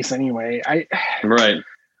in a case anyway. Exactly.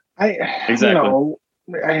 You know,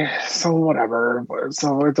 so whatever.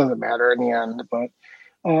 So it doesn't matter in the end. But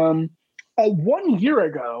 1 year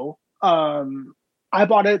ago, I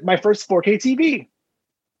bought my first 4K TV.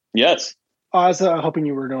 Yes. I was hoping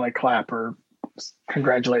you were going to like clap or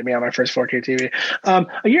congratulate me on my first 4K TV.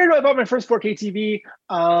 A year ago, I bought my first 4K TV.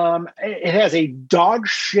 It has a dog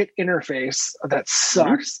shit interface that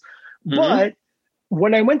sucks. Mm-hmm. But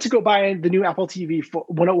when I went to go buy the new Apple TV,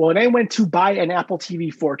 when I went to buy an Apple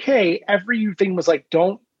TV 4K, everything was like,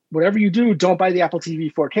 whatever you do, don't buy the Apple TV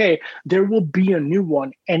 4K. There will be a new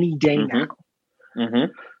one any day now.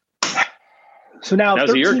 Mm-hmm. So now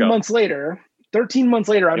 13 months later,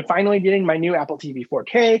 I'm finally getting my new Apple TV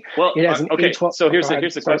 4K. Well, it has an A12. So here's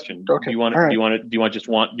the question. Okay. Do you want one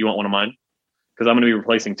of mine? Because I'm going to be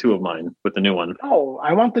replacing two of mine with the new one. Oh,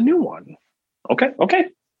 I want the new one. Okay.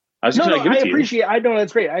 I was just going to give it to you.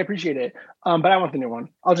 That's great. I appreciate it. But I want the new one.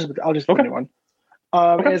 I'll just put the new one.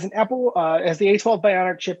 It has an Apple, it has the A12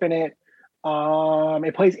 Bionic chip in it.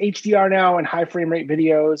 It plays HDR now and high frame rate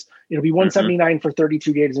videos. It'll be $179 for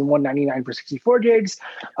 32 gigs and $199 for 64 gigs.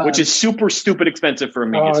 Which is super stupid expensive for a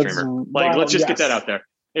media streamer. Let's just get that out there.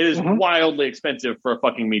 It is wildly expensive for a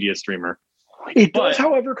fucking media streamer. It does,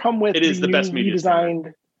 however, come with the best media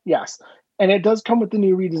redesigned. Yes. And it does come with the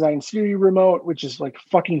new redesigned Siri remote, which is like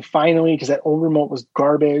fucking finally, because that old remote was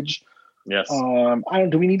garbage. Yes.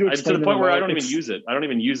 Do we need to explain to the point where I don't even use it. I don't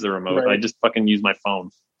even use the remote. Right. I just fucking use my phone.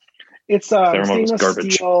 It's stainless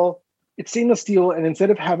steel. It's stainless steel, and instead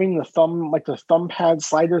of having the thumb pad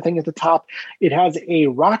slider thing at the top, it has a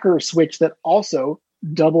rocker switch that also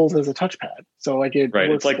doubles as a touchpad. So like it. Right.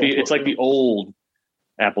 It's like the old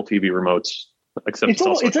Apple TV remotes. Except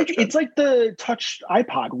it's like the touch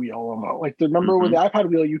iPod wheel remote. Like remember with the iPod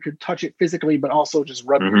wheel, you could touch it physically, but also just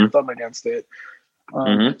rub your thumb against it.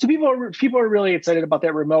 So people are really excited about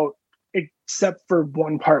that remote, except for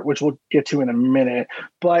one part, which we'll get to in a minute.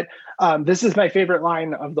 But this is my favorite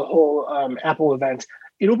line of the whole Apple event.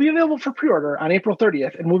 It'll be available for pre-order on April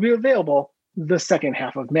 30th, and will be available the second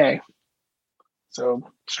half of May. So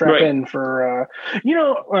strap in for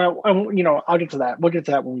I'll get to that. We'll get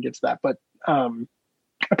to that when we get to that. But I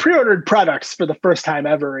pre-ordered products for the first time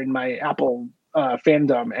ever in my Apple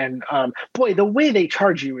fandom, and boy, the way they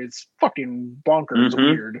charge you is fucking bonkers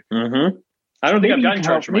weird. I don't think I've gotten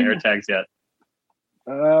charged for my AirTags yet.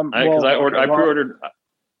 Because I pre-ordered.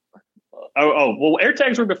 Well,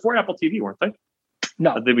 AirTags were before Apple TV, weren't they?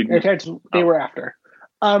 No, AirTags they were after.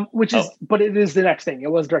 But it is the next thing.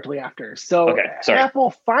 It was directly after. So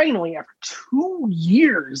Apple finally, after 2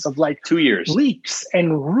 years of 2 years leaks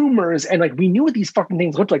and rumors, and we knew what these fucking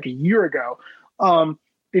things looked like a year ago.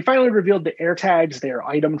 They finally revealed the AirTags. They are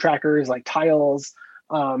item trackers like Tiles.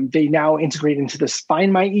 They now integrate into the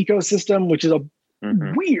Find My ecosystem, which is a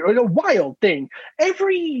wild thing.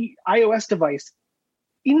 Every iOS device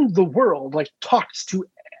in the world talks to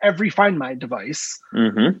every Find My device,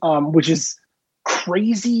 which is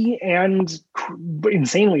crazy and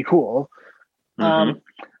insanely cool.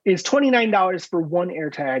 It's $29 for one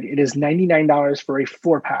AirTag. It is $99 for a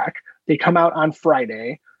 4-pack. They come out on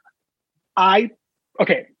Friday.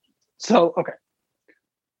 So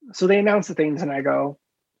they announce the things and I go,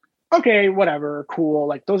 okay, whatever,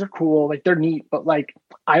 cool. Those are cool. They're neat, but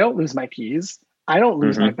I don't lose my keys. I don't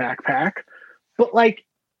lose my backpack. But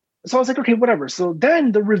so I was like, okay, whatever. So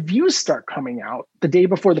then the reviews start coming out the day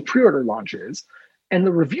before the pre-order launches. And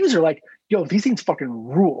the reviews are like, yo, these things fucking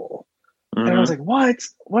rule. And I was like, what?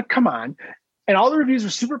 Come on. And all the reviews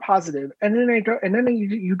are super positive. And then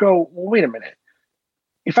you go, well, wait a minute.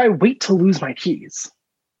 If I wait to lose my keys.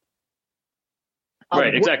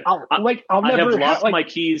 Right, exactly. I have lost my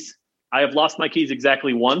keys. I have lost my keys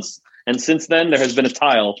exactly once. And since then, there has been a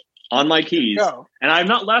tile on my keys. And I have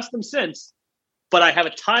not lost them since. But I have a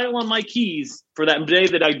tile on my keys for that day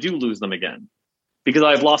that I do lose them again. Because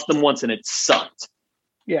I've lost them once and it sucked.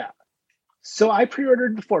 Yeah. So I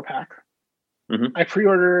pre-ordered the 4-pack. I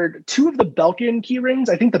pre-ordered 2 of the Belkin key rings.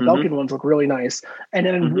 I think the Belkin ones look really nice. And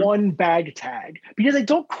then 1 bag tag. Because I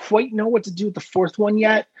don't quite know what to do with the 4th one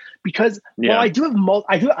yet. Because I do have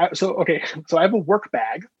So I have a work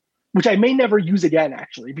bag, which I may never use again,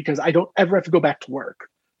 actually, because I don't ever have to go back to work.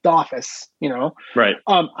 The office, Right.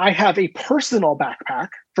 I have a personal backpack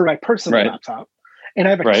for my personal laptop, and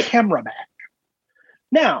I have a camera bag.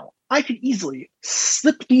 Now, I could easily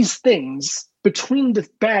slip these things between the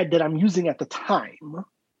bag that I'm using at the time.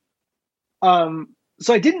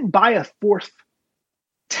 So I didn't buy a 4th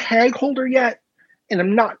tag holder yet, and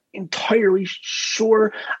I'm not entirely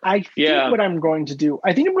sure. I think what I'm going to do,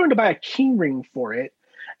 I think I'm going to buy a key ring for it.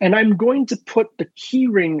 And I'm going to put the key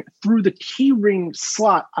ring through the key ring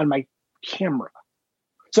slot on my camera.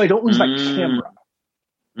 So I don't lose my camera.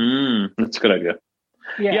 That's a good idea.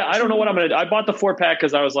 Yeah, I don't know what I'm going to do. I bought the 4-pack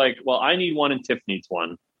because I was like, well, I need one and Tiff needs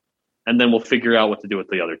one. And then we'll figure out what to do with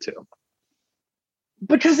the other 2.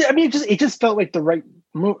 Because, it just felt like the right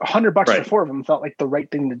move. $100 for 4 of them felt like the right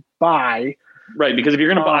thing to buy. Right, because if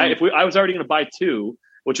you're going to buy, I was already going to buy 2,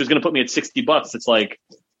 which was going to put me at $60, it's like,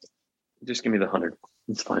 just give me the 100.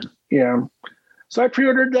 It's fine. Yeah. So I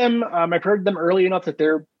pre-ordered them. I pre-ordered them early enough that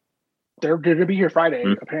they're going to be here Friday,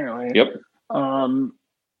 apparently. Yep.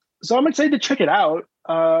 So I'm excited to check it out.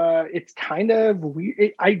 It's kind of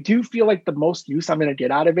weird. I do feel like the most use I'm going to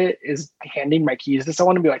get out of it is handing my keys to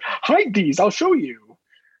someone and be like, hide these, I'll show you.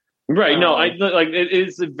 Right. No, it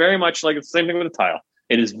is very much like it's the same thing with a tile.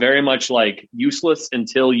 It is very much useless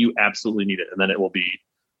until you absolutely need it. And then it will be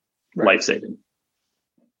life-saving.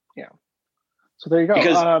 Yeah. So there you go.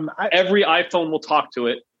 Because every iPhone will talk to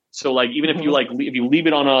it. So even if you if you leave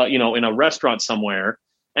it on in a restaurant somewhere,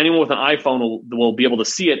 anyone with an iPhone will be able to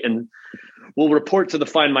see it and will report to the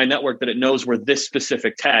Find My network that it knows where this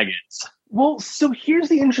specific tag is. Well, so here's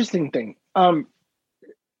the interesting thing.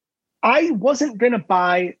 I wasn't going to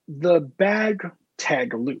buy the bag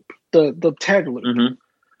tag loop, the tag loop.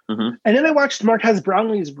 And then I watched Marquez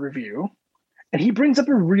Brownlee's review, and he brought up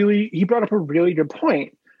a really good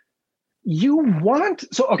point.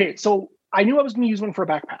 So I knew I was going to use one for a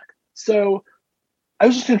backpack. So I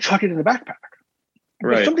was just going to chuck it in the backpack.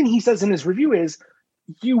 Right. But something he says in his review is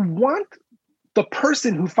you want the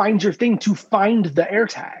person who finds your thing to find the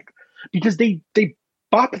AirTag because they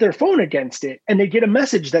bop their phone against it and they get a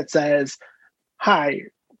message that says, hi,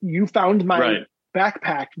 you found my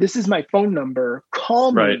backpack. This is my phone number.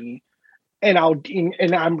 Call me and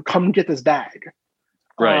I'm come get this bag.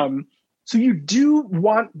 Right. So you do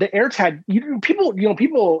want the AirTag.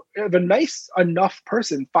 People, if a nice enough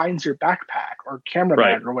person finds your backpack or camera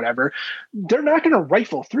bag or whatever, they're not going to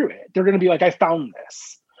rifle through it. They're going to be like, I found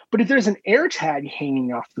this. But if there's an AirTag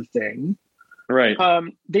hanging off the thing,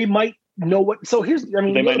 they might know what. So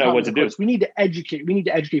they might know what to do. We need to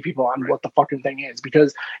educate people on what the fucking thing is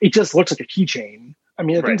because it just looks like a keychain.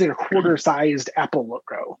 The thing's like a quarter-sized Apple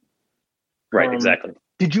logo. Right. Exactly.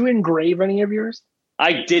 Did you engrave any of yours?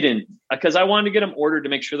 I didn't because I wanted to get them ordered to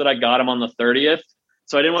make sure that I got them on the 30th.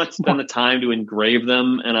 So I didn't want to spend the time to engrave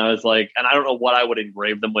them. And I was like, and I don't know what I would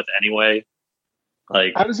engrave them with anyway.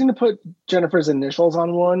 Like, I was going to put Jennifer's initials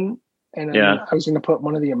on one, and then I was going to put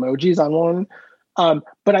one of the emojis on one.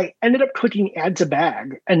 But I ended up clicking add to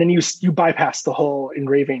bag, and then you bypass the whole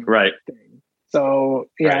engraving thing. So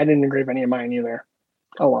I didn't engrave any of mine either.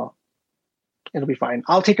 Oh well, it'll be fine.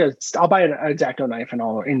 I'll buy an X-Acto knife and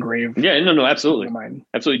I'll engrave. Yeah, no, absolutely,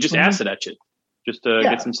 absolutely. Just acid etch it. Just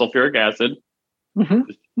get some sulfuric acid. Mm-hmm.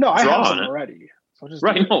 No, I have some already. So just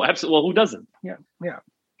no, absolutely. Well, who doesn't? Yeah.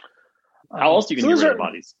 How else do you get rid of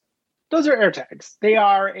bodies? Those are AirTags. They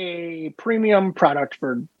are a premium product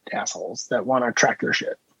for assholes that want to track their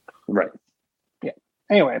shit. Right. Yeah.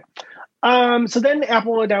 Anyway, so then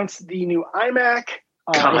Apple announced the new iMac.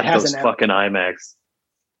 God, those fucking iMacs.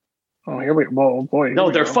 Oh, here we go. Oh, boy. No,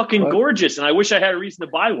 they're fucking gorgeous, and I wish I had a reason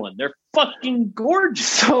to buy one. They're fucking gorgeous.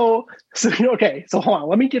 So okay. So hold on.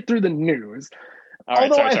 Let me get through the news.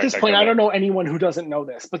 Although at this point, I don't know anyone who doesn't know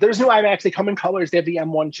this, but there's new iMacs. They come in colors. They have the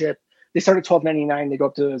M1 chip. They start at $12.99. They go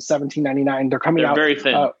up to $17.99. They're coming out. Very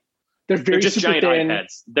thin. They're just giant thin.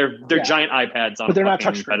 iPads. They're giant iPads on but they're a not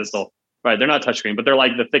fucking pedestal. Right. They're not touchscreen, but they're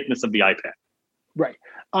like the thickness of the iPad. Right.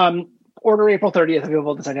 Order April 30th,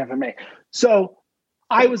 available the second half of May. So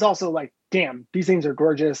I was also like, damn, these things are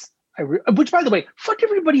gorgeous. Which, by the way, fuck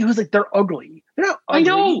everybody who's like, they're ugly. They're not ugly. I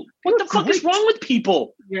know. What the fuck is wrong with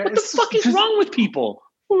people? Yeah, what the fuck is wrong with people?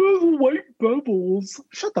 White bubbles.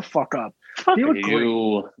 Shut the fuck up. Fuck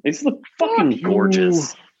you. These look fucking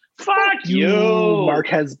gorgeous. Fuck you,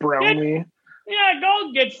 Marquez Brownlee. Yeah,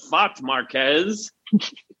 go get fucked, Marquez.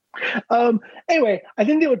 Anyway, I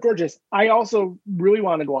think they look gorgeous. I also really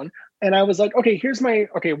wanted one. And I was like, what's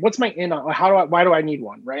my in on? Why do I need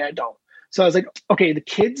one? Right? I don't. So I was like, okay, the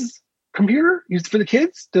kids' computer used for the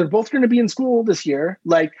kids. They're both going to be in school this year.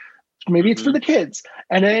 Like, maybe it's for the kids.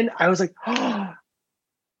 And then I was like,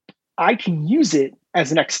 I can use it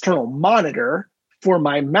as an external monitor for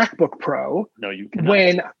my MacBook Pro. No, you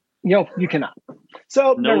cannot. You cannot.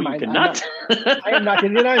 So no, never mind. You cannot. I am not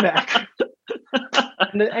getting an iMac.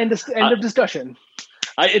 End of discussion.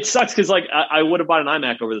 It sucks because I would have bought an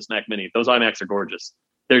iMac over this Mac Mini. Those iMacs are gorgeous.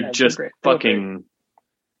 They're just fucking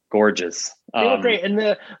gorgeous. They look great, and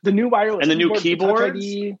the new wireless and the new keyboards.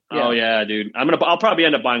 Oh yeah, dude. I'll probably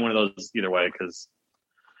end up buying one of those either way because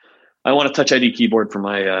I want a Touch ID keyboard for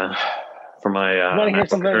my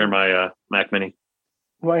MacBook or my Mac Mini.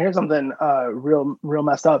 You want to hear something real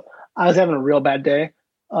messed up? I was having a real bad day.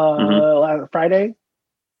 Friday,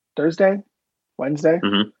 Thursday, Wednesday,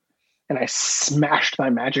 and I smashed my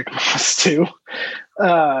Magic Mouse 2.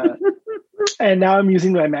 And now I'm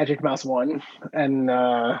using my Magic Mouse 1, and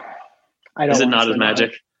I don't. Is it not as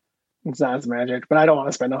magic? It's not as magic, but I don't want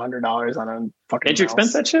to spend $100 on a fucking. Can't you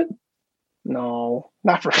expense that shit? No,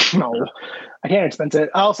 not for no. I can't expense it.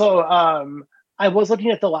 Also, I was looking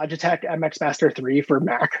at the Logitech MX Master 3 for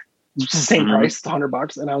Mac. It's the same price, it's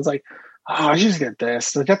 $100, and I was like, I should just get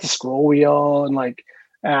this. I got the scroll wheel, and like,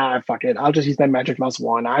 fuck it. I'll just use my Magic Mouse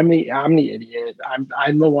 1. I'm the idiot.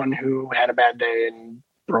 I'm the one who had a bad day and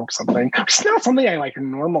broke something. It's not something I like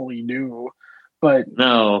normally do, but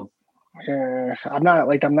no. I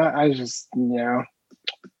was just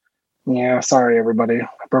sorry everybody. I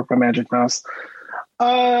broke my Magic Mouse.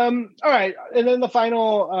 All right, and then the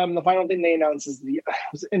final thing they announced is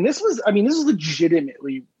this was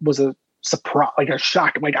legitimately was a surprise, like a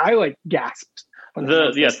shock. Like I gasped.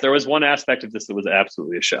 Yes, there was one aspect of this that was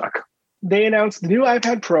absolutely a shock. They announced the new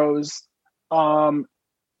iPad Pros,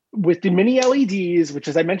 with the mini LEDs, which,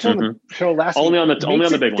 as I mentioned on the show last only week, on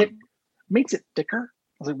the big one, makes it thicker.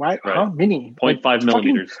 I was like, why? Right. Huh? Mini 0.5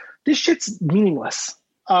 millimeters. This shit's meaningless.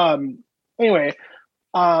 Anyway,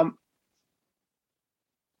 the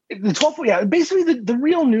 12, basically the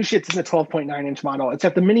real new shit's in the 12.9 inch model. It's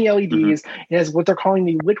at the mini LEDs. It has what they're calling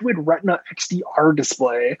the Liquid Retina XDR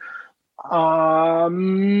display.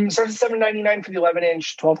 Starts at $799 for the 11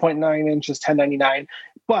 inch, 12.9 inch is $1099.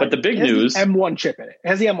 But the big news, the M1 chip in it. It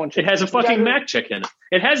has the M1 chip. It has a fucking Mac chip in it.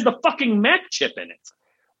 It has the fucking Mac chip in it.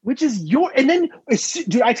 Which is and then,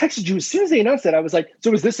 dude, I texted you as soon as they announced it. I was like,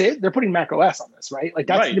 so is this it? They're putting Mac OS on this, right? Like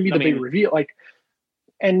that's going to be the big reveal. Like,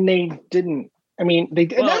 and they didn't. I mean, they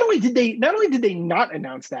not only did they not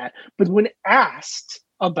announce that, but when asked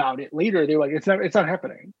about it later, they were like, it's not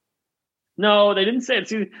happening. No, they didn't say it.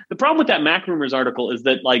 See, the problem with that Mac Rumors article is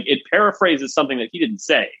that it paraphrases something that he didn't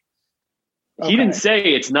say. He didn't say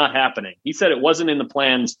it's not happening. He said it wasn't in the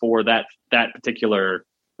plans for that particular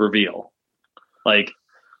reveal.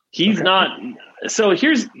 He's not. So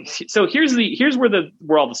here's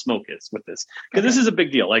where all the smoke is with this, because this is a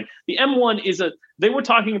big deal. The M1 they were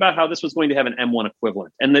talking about how this was going to have an M1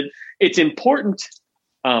 equivalent, and that it's important.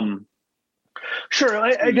 Sure,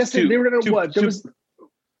 I guess they were going to what there was.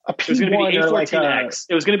 It was going to be the A14X.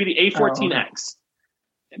 It was going to be the A14X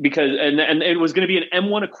because and it was going to be an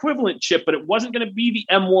M1 equivalent chip, but it wasn't going to be the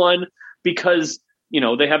M1 because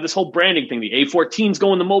they have this whole branding thing. The A14s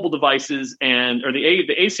go in the mobile devices, or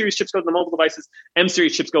the A series chips go in the mobile devices. M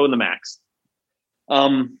series chips go in the Macs.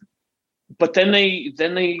 But then they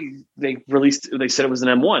released. They said it was an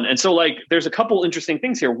M1, and so there's a couple interesting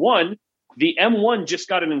things here. One, the M1 just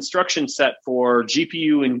got an instruction set for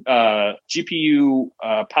GPU and GPU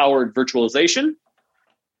powered virtualization,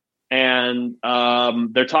 and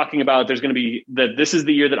they're talking about there's going to be that this is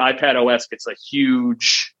the year that iPad OS gets a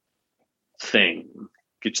huge thing.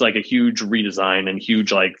 It's like a huge redesign and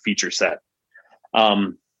huge feature set.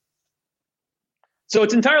 So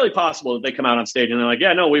it's entirely possible that they come out on stage and they're like,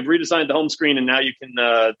 yeah, no, we've redesigned the home screen and now you can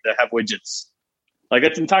have widgets.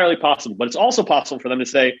 That's entirely possible. But it's also possible for them to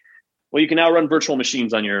say, well, you can now run virtual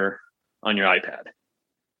machines on your iPad.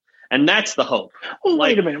 And that's the hope. Oh,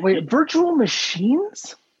 wait a minute. Wait, virtual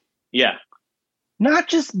machines? Yeah. Not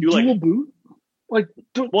just dual boot?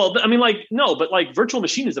 No, but virtual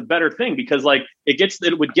machine is a better thing because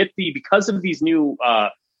because of these new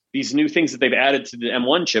things that they've added to the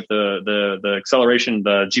M1 chip, the acceleration,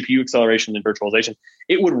 the GPU acceleration and virtualization,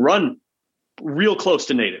 it would run real close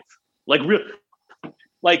to native. The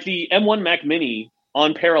M1 Mac Mini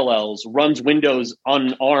on Parallels runs Windows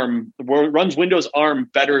on ARM, runs Windows ARM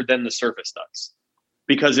better than the Surface does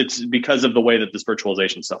because of the way that this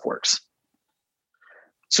virtualization stuff works.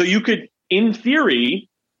 So you could, in theory,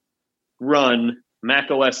 run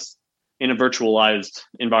Mac OS in a virtualized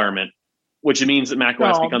environment, which means that Mac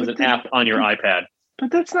OS becomes an app on your iPad.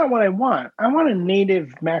 But that's not what I want. I want a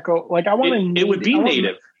native Mac OS. It would be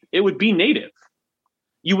native. It would be native.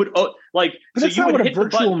 You would But that's not what a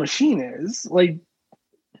virtual machine is.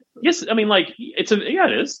 Yes,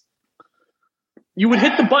 it is. You would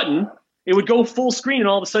hit the button. It would go full screen, and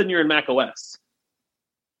all of a sudden you're in Mac OS,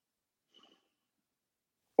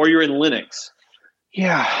 or you're in Linux.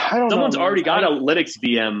 Yeah, I don't know. Someone's already got a Linux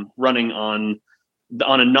VM running on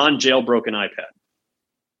a non-jailbroken iPad.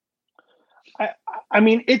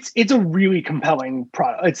 It's a really compelling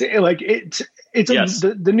product. The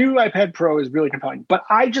new iPad Pro is really compelling, but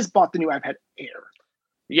I just bought the new iPad Air.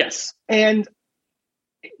 Yes. And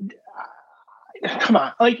come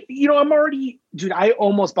on, I'm already, dude, I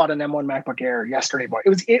almost bought an M1 MacBook Air yesterday, boy.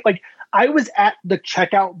 I was at the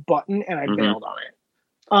checkout button and I bailed on it.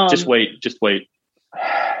 Just wait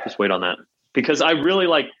on that. Because I really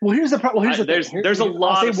like. Well, here's the problem. There's a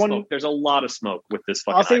lot of smoke. There's a lot of smoke with this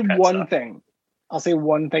fucking. I'll say iPad one stuff. thing. I'll say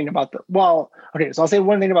one thing about So I'll say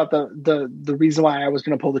one thing about the reason why I was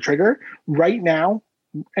going to pull the trigger right now,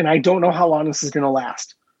 and I don't know how long this is going to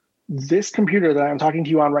last. This computer that I'm talking to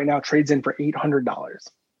you on right now trades in for $800.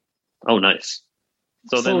 Oh, nice.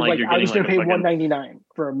 So then, you're getting I was going to pay $199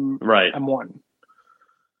 for a right M1.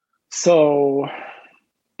 So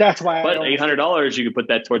that's why. But $800, you could put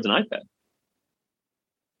that towards an iPad.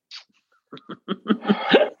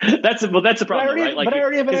 That's a problem, right? But I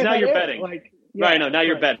already have an iPad. Now you're betting, right? No, now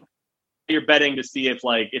you're betting. You're betting to see if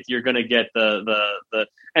you're going to get the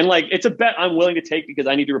and it's a bet I'm willing to take because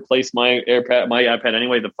I need to replace my iPad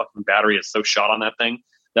anyway. The fucking battery is so shot on that thing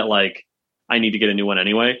that I need to get a new one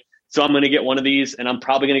anyway. So I'm going to get one of these, and I'm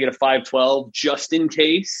probably going to get a 512 just in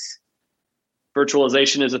case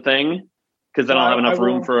virtualization is a thing because then I'll have enough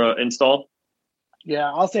room for an install. Yeah,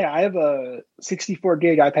 I'll say I have a 64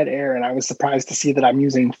 gig iPad Air, and I was surprised to see that I'm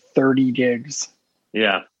using 30 gigs.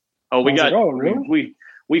 Yeah. Oh, really?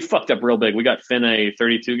 We fucked up real big. We got Finn a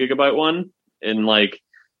 32 gigabyte one, and I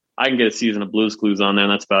can get a season of Blue's Clues on there,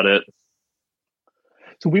 and that's about it.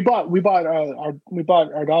 So we bought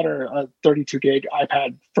our daughter a 32 gig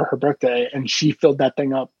iPad for her birthday, and she filled that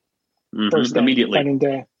thing up first day, immediately. Second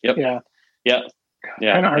day. Yep. Yeah.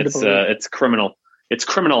 It's criminal. It's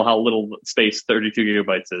criminal how little space 32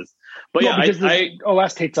 gigabytes is. But because the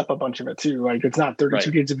OS takes up a bunch of it too. It's not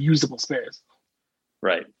 32 gigs of usable space.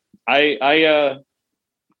 Right. I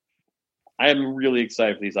am really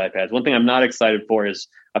excited for these iPads. One thing I'm not excited for is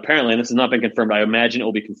apparently, and this has not been confirmed, I imagine it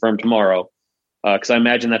will be confirmed tomorrow. Because I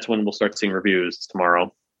imagine that's when we'll start seeing reviews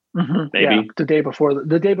tomorrow. Mm-hmm. Maybe the day before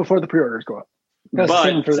the pre-orders go up. But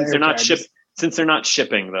since they're not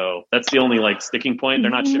shipping though, that's the only sticking point. They're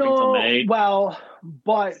not shipping till May.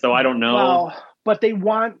 So I don't know. Well, but they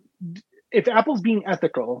want, if Apple's being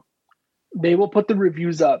ethical, they will put the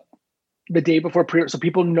reviews up the day before pre-order so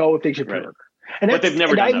people know if they should pre-order. Right. But they've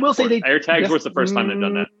never done that before. AirTags was the first time they've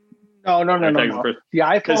done that. No. The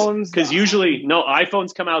iPhones, because usually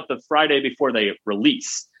iPhones come out the Friday before they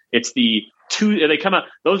release. It's the they come out.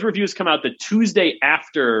 Those reviews come out the Tuesday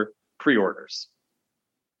after pre-orders.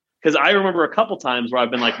 Because I remember a couple times where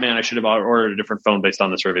I've been like, man, I should have ordered a different phone based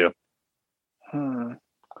on this review. All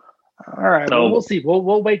right, so, well, we'll see.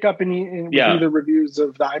 We'll wake up and either reviews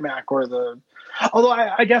of the iMac or the. Although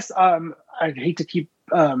I guess I'd hate to keep.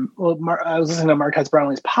 I was listening to Marquez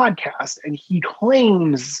Brownlee's podcast, and he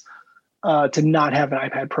claims to not have an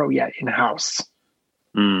iPad Pro yet in house.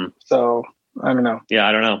 So I don't know. Yeah,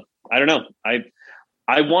 I don't know.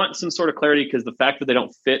 I want some sort of clarity, because the fact that they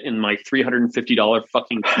don't fit in my $350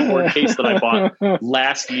 fucking keyboard case that I bought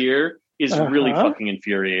last year is really fucking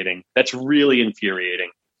infuriating. That's really infuriating.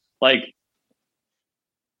 Like,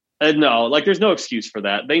 no, like there's no excuse for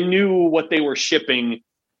that. They knew what they were shipping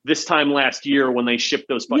this time last year when they shipped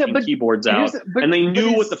those fucking keyboards out, and they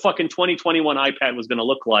knew what the fucking 2021 iPad was going to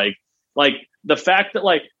look like. Like the fact that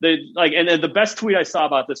and the best tweet I saw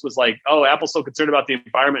about this was like, oh, Apple's so concerned about the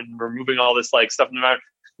environment and removing all this like stuff in the environment.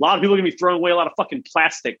 A lot of people are going to be throwing away a lot of fucking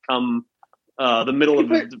plastic come the middle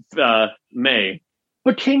of May.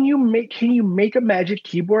 But can you make a Magic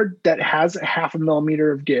Keyboard that has 0.5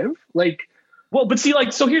 millimeter of give? Like, well, but see,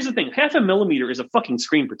 like, so here's the thing: 0.5 millimeter is a fucking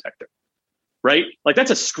screen protector, right? Like, that's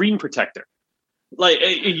a screen protector. Like,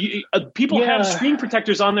 people have screen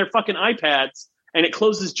protectors on their fucking iPads, and it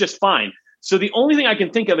closes just fine. So the only thing I can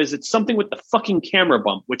think of is it's something with the fucking camera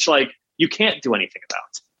bump, which like you can't do anything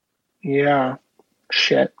about. Yeah,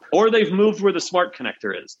 shit. Or they've moved where the smart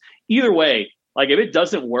connector is. Either way. Like, if it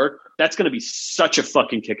doesn't work, that's going to be such a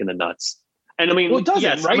fucking kick in the nuts. And I mean, well, it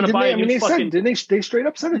doesn't, right? I'm going to buy a new fucking... Didn't they straight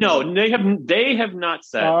up said it? No, they have not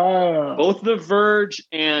said. Both The Verge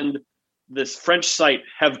and this French site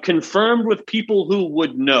have confirmed with people who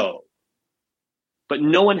would know. But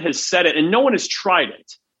no one has said it, and no one has tried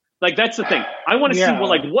it. Like, that's the thing. I want to see,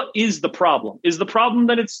 what is the problem? Is the problem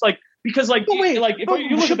that it's like, because like, you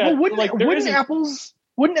look at that,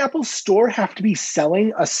 wouldn't Apple's store have to be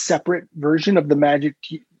selling a separate version of the Magic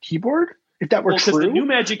Keyboard if that were true? Because the new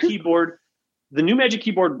Magic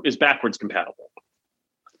Keyboard is backwards compatible.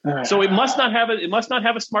 So it must not have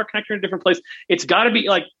a smart connector in a different place. It's got to be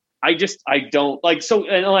like, I don't like, so,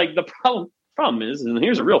 and like the problem is, and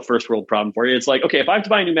here's a real first world problem for you. It's like, okay, if I have to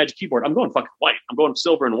buy a new Magic Keyboard, I'm going fucking white. I'm going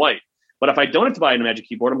silver and white. But if I don't have to buy a new Magic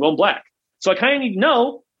Keyboard, I'm going black. So I kind of need to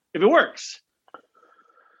know if it works.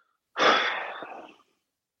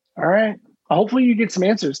 All right. Hopefully you get some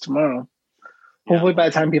answers tomorrow. Yeah. Hopefully by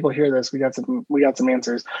the time people hear this, we got some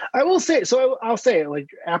answers. I will say, so I'll say, like,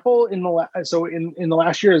 Apple in the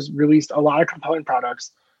last year has released a lot of compelling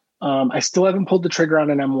products. I still haven't pulled the trigger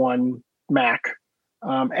on an M1 Mac.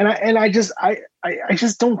 And I just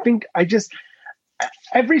don't think,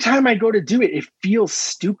 every time I go to do it, it feels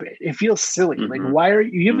stupid. It feels silly. Mm-hmm. Like, why are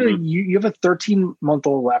you have a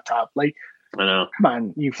 13-month-old laptop? Like, I know. Come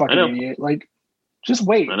on, you fucking idiot. Like, just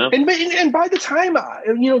wait. And by the time,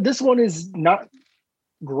 this one is not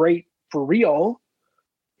great for real,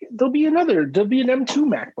 there'll be an M2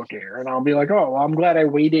 MacBook Air. And I'll be like, oh, well, I'm glad I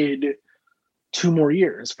waited 2 more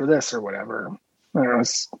years for this or whatever. I don't know,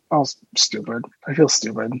 it's all stupid. I feel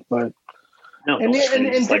stupid, but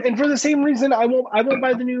and for the same reason, I won't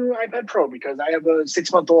buy the new iPad Pro because I have a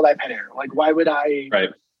 6-month-old iPad Air. Like, why would I? Right.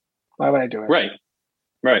 Why would I do it? Right.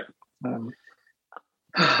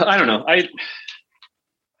 I don't know. I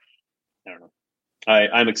don't know.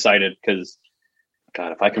 I'm excited because,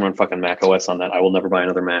 God, if I can run fucking Mac OS on that, I will never buy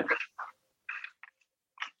another Mac.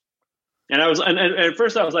 And at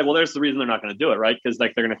first I was like, well, there's the reason they're not going to do it, right? Because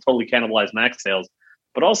like they're going to totally cannibalize Mac sales.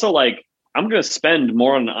 But also, like, I'm going to spend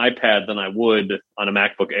more on an iPad than I would on a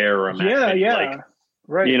MacBook Air or a Mac. Yeah, like,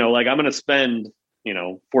 right. Like I'm going to spend,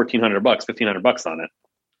 $1,400, $1,500 on it.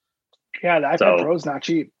 Yeah, the iPad Pro is not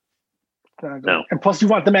cheap. No. And plus, you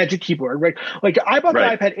want the Magic Keyboard, right? Like, I bought the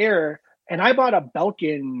iPad Air, and I bought a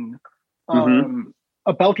Belkin,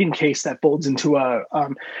 a Belkin case that folds into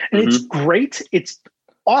and it's great. It's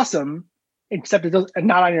awesome, except it does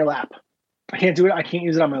not on your lap. I can't do it. I can't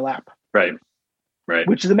use it on my lap. Right.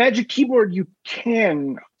 Which the Magic Keyboard you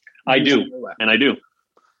can. I do.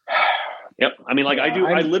 Yep. I mean, like, I do.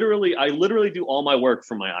 I literally do all my work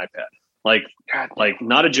from my iPad. Like,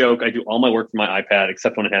 not a joke. I do all my work from my iPad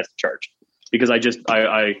except when it has to charge, because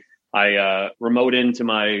I remote into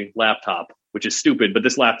my laptop, which is stupid. But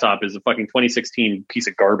this laptop is a fucking 2016 piece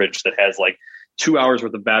of garbage that has like 2 hours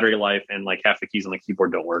worth of battery life and like half the keys on the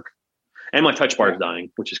keyboard don't work, and my touch bar is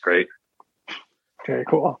dying, which is great. Very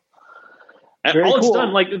cool. It's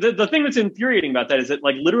done. Like the thing that's infuriating about that is that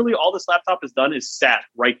like literally all this laptop has done is sat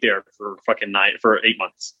right there for fucking 8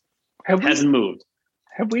 months. Hasn't moved.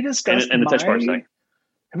 Have we discussed and the touch bar thing?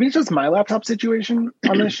 Have we discussed my laptop situation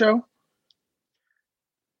on this show?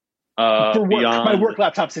 For work, my work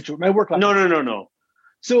laptop situation. My work laptop. No.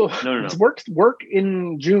 So No. work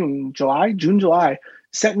in July,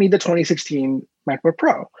 sent me the 2016 MacBook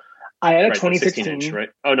Pro. I had a 2016 inch, right?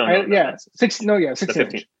 Oh no, 16 inch.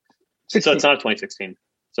 16. So it's not a 2016.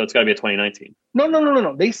 So it's got to be a 2019.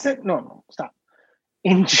 No. They sent stop.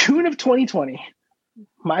 In June of 2020,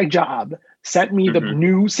 my job sent me the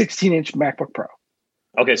new 16-inch MacBook Pro.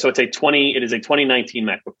 Okay, so it is a 2019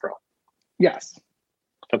 MacBook Pro. Yes.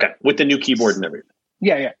 Okay, with the new keyboard and everything.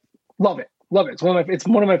 Yeah. Love it. It's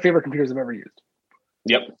one of my favorite computers I've ever used.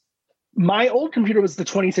 Yep. My old computer was the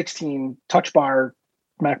 2016 Touch Bar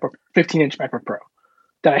MacBook, 15-inch MacBook Pro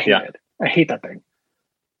that I hated. Yeah. I hate that thing.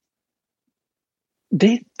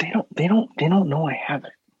 They don't know I have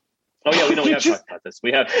it. Oh yeah, we have talked about this.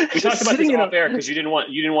 We talked about this off air because you didn't want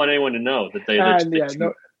anyone to know that they.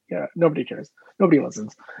 Nobody cares. Nobody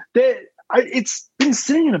listens. It's been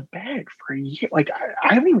sitting in a bag for a year. Like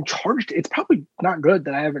I haven't even charged it. It's probably not good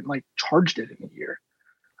that I haven't charged it in a year.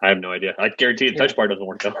 I have no idea. I guarantee the Touch Bar doesn't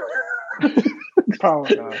work though.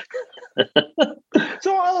 Probably not.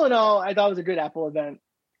 So all in all, I thought it was a good Apple event.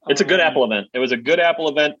 It's a good Apple event. It was a good Apple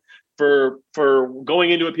event for going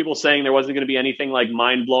into it. People saying there wasn't going to be anything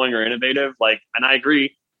mind blowing or innovative. And I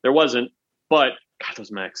agree, there wasn't. But God, those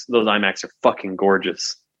iMacs are fucking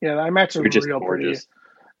gorgeous. Yeah, the iMacs are just real gorgeous.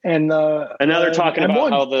 Pretty. And now they're talking M1.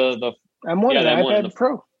 about how the M1 and the iPad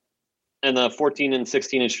Pro and the 14 and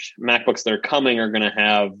 16 inch MacBooks that are coming are going to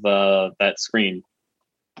have that screen,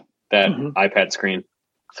 that iPad screen.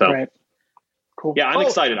 So, right. Cool. Yeah, I'm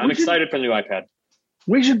excited. I'm excited for the new iPad.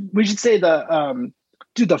 We should say the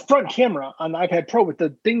front camera on the iPad Pro with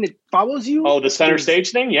the thing that follows you. Oh, the center stage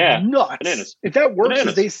thing? Yeah. Nuts. Bananas. If that works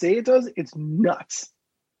as they say it does, it's nuts.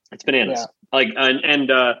 It's bananas.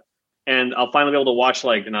 Yeah. And I'll finally be able to watch,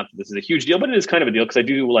 not that this is a huge deal, but it is kind of a deal because I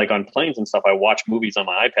do, on planes and stuff, I watch movies on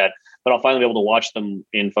my iPad, but I'll finally be able to watch them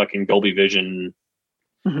in fucking Dolby Vision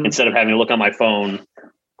instead of having to look on my phone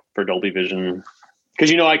for Dolby Vision.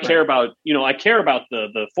 Because, I care about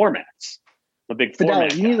the formats. The big fidelity.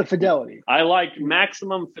 Format. You need the fidelity. I like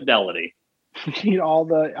maximum fidelity. You need all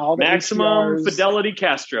the maximum HDRs. Fidelity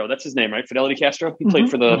Castro. That's his name, right? Fidelity Castro. He played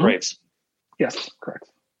for the Braves. Yes, correct.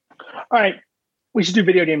 All right, we should do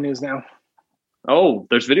video game news now. Oh,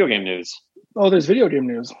 there's video game news. There's video game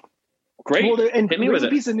news. Great. Well, there's a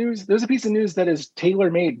piece of news. There's a piece of news that is tailor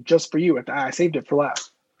made just for you. I saved it for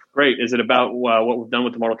last. Great. Is it about what we've done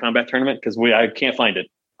with the Mortal Kombat tournament? Because I can't find it.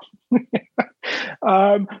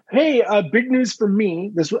 Hey, big news for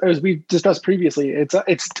me. This, as we discussed previously,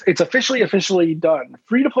 it's officially done.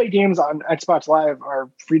 Free to play games on Xbox Live are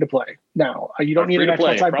free to play now. You don't need an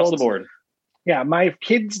Xbox Live across the board. Yeah, my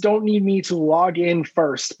kids don't need me to log in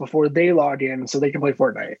first before they log in, so they can play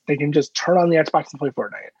Fortnite. They can just turn on the Xbox and play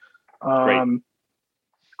Fortnite.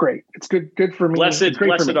 Great. It's good for me. Blessed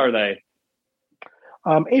are they.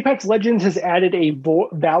 Apex Legends has added a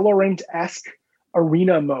Valorant-esque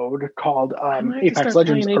arena mode called Apex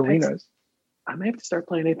Legends Arenas. I may have to start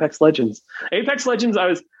playing Apex Legends. Apex Legends, I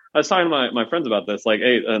was talking to my friends about this,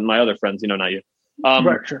 my other friends, not you.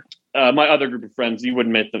 Right, sure. My other group of friends, you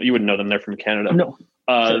wouldn't know them. They're from Canada. No.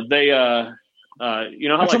 Sure. They, how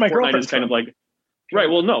that's my Fortnite is kind of right.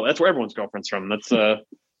 Well, no, that's where everyone's girlfriend's from. That's, and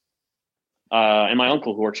my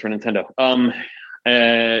uncle who works for Nintendo.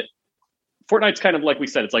 Fortnite's kind of like we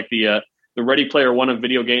said, it's like the Ready Player One of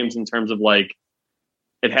video games in terms of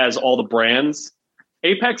it has all the brands.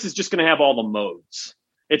 Apex is just going to have all the modes.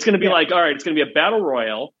 It's going to be all right, it's going to be a battle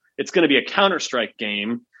royale. It's going to be a Counter-Strike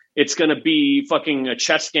game. It's going to be fucking a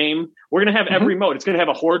chess game. We're going to have every mode. It's going to have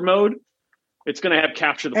a horde mode. It's going to have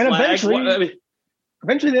capture the flag.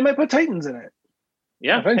 Eventually they might put Titans in it.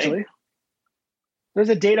 Yeah. Eventually. Hey. There's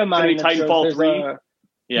a data mine. Titanfall 3.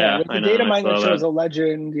 There's a data mine that shows a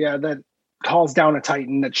legend, that calls down a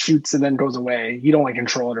Titan that shoots and then goes away. You don't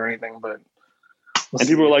control it or anything, but and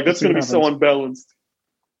people are like, that's going to be so unbalanced.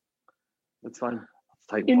 That's fine.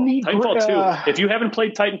 Titanfall 2. If you haven't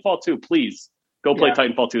played Titanfall 2, please go play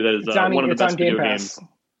Titanfall 2. That is one of the best video games.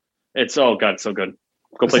 It's it's so good.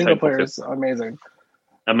 Go play Titanfall 2. Player is amazing.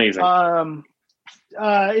 Amazing. In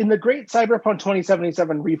the great Cyberpunk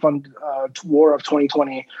 2077 refund war of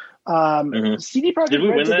 2020, CD Projekt Did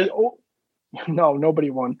we win that? No, nobody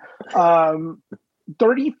won.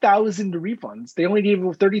 30,000 refunds. They only gave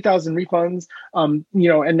 30,000 refunds.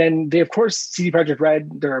 And then they, of course, CD Projekt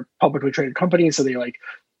Red, they're a publicly traded company, so they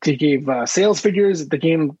gave sales figures. The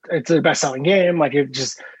game, it's their best-selling game. It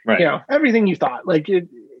just, everything you thought.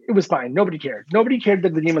 It was fine. Nobody cared. Nobody cared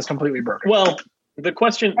that the game was completely broken. Well, the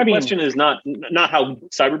question is not how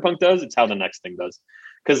Cyberpunk does; it's how the next thing does.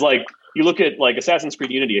 Because you look at Assassin's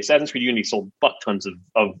Creed Unity. Assassin's Creed Unity sold buck tons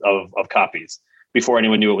of copies before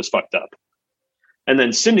anyone knew it was fucked up. and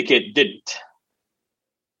then Syndicate didn't.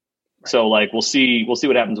 So like we'll see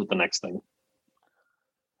what happens with the next thing.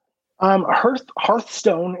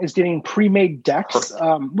 Hearthstone is getting pre-made decks,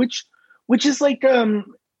 which is like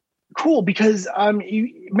cool because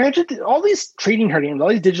you imagine all these trading card games, all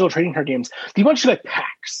these digital trading card games, they want you to like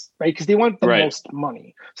packs, right? Because they want the most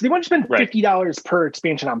money, so they want you to spend $50 per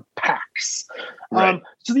expansion on packs.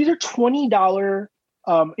 So these are $20.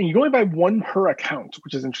 And you can only buy one per account,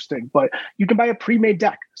 which is interesting, but you can buy a pre-made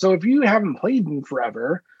deck. So if you haven't played in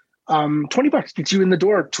forever, $20 gets you in the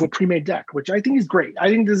door to a pre-made deck, which I think is great. I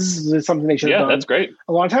think this is something they should have done. That's great.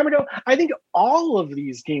 A long time ago. I think all of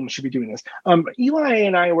these games should be doing this. Eli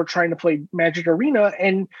and I were trying to play Magic Arena,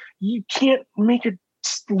 and you can't make a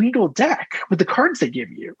legal deck with the cards they give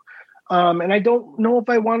you. And I don't know if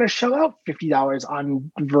I want to shell out $50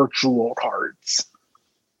 on virtual cards.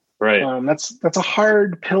 Right. That's a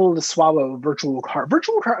hard pill to swallow. Virtual card.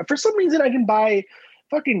 For some reason, I can buy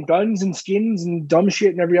fucking guns and skins and dumb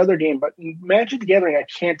shit in every other game, but in Magic the Gathering, I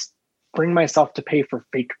can't bring myself to pay for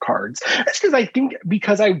fake cards. That's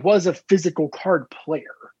because I was a physical card player.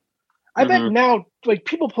 I bet now, like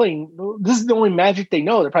people playing, this is the only Magic they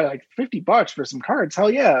know. They're probably like $50 for some cards.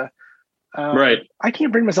 Hell yeah. Right. I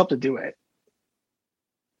can't bring myself to do it.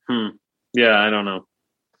 Yeah, I don't know.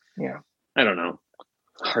 Yeah. I don't know.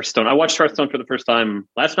 Hearthstone. I watched Hearthstone for the first time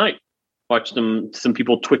last night. Watched some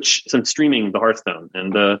people some streaming the Hearthstone,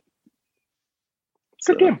 and good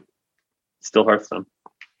game. Still Hearthstone.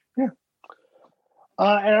 Yeah.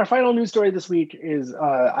 And our final news story this week is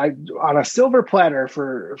on a silver platter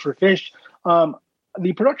for Fish.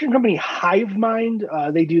 The production company Hive Mind,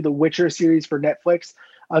 they do the Witcher series for Netflix.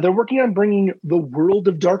 They're working on bringing the World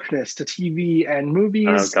of Darkness to TV and movies.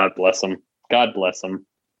 Oh, God bless them. God bless them.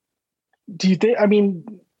 Do you think? I mean,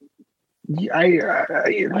 I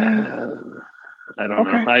don't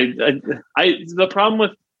know. The problem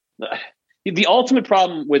with the ultimate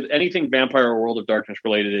problem with anything vampire or World of Darkness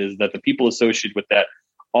related is that the people associated with that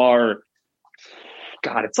are,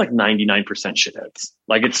 God, it's like 99% shitheads.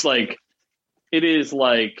 Like it's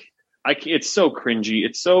so cringy.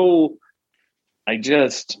 It's so. I'm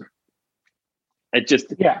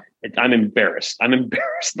embarrassed. I'm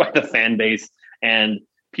embarrassed by the fan base and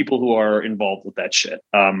people who are involved with that shit.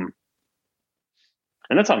 And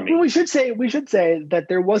that's on me. Well, we should say that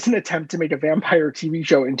there was an attempt to make a vampire TV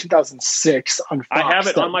show in 2006 on Fox. I have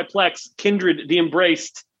it on my Plex. Kindred, The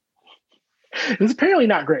Embraced. It was apparently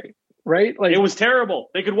not great, right? Like it was terrible.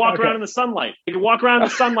 They could walk around in the sunlight. They could walk around in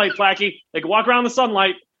the sunlight, Plachy. They could walk around in the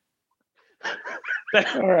sunlight.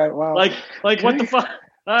 All right, wow. Like what the fuck?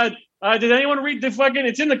 Did anyone read the fucking?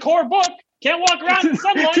 It's in the core book. Can't walk around in the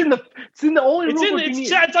sunlight. It's in the only.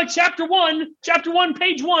 It's like chapter 1,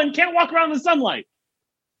 page 1. Can't walk around in the sunlight.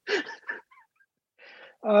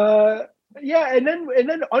 Yeah, and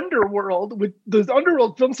then Underworld with the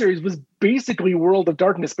Underworld film series was basically World of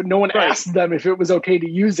Darkness, but no one asked them if it was okay to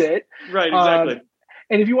use it. Right, exactly.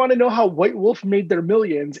 And if you want to know how White Wolf made their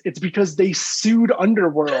millions, it's because they sued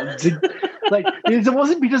Underworld. It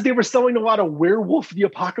wasn't because they were selling a lot of Werewolf the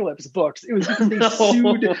Apocalypse books. It was because they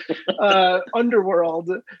sued Underworld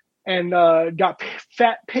and got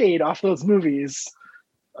fat paid off those movies.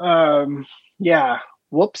 Yeah.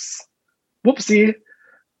 Whoopsie.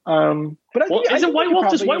 But is it White Wolf?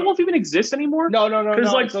 Does White Wolf even exist anymore? No.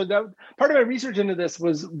 So part of my research into this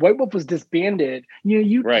was White Wolf was disbanded.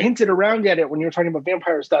 You hinted around at it when you were talking about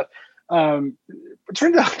vampire stuff.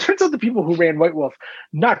 Turns out the people who ran White Wolf,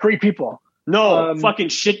 not great people. No, fucking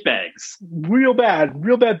shitbags. Real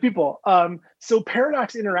bad people. So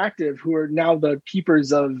Paradox Interactive, who are now the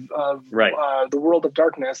keepers of the World of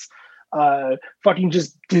Darkness, fucking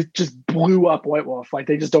just blew up White Wolf. Like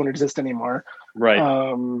they just don't exist anymore. Right.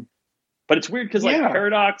 But it's weird because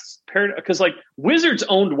Paradox, because like Wizards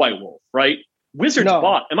owned White Wolf, right? Wizards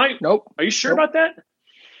bought. Nope. Are you sure about that?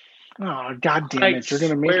 Oh, God damn it! You're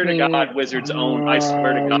gonna make me. God, Wizards own. I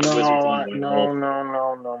swear to God, Wizards own.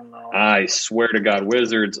 No. I swear to God,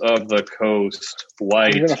 Wizards of the Coast,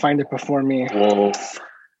 White. You're gonna find it before me. Wolf.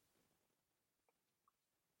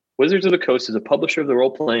 Wizards of the Coast is a publisher of the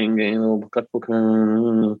role-playing game.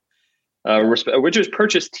 Wizards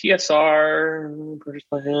purchased TSR. Purchased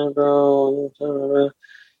by Hasbro.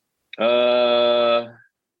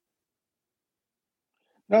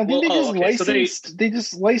 No, I think they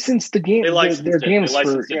just licensed the game. Their games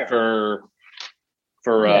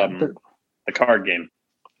for the card game.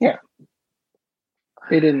 Yeah,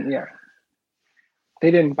 they didn't. Yeah,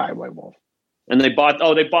 they didn't buy White Wolf. And they bought.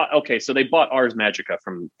 Okay, so they bought Ars Magica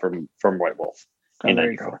from White Wolf. There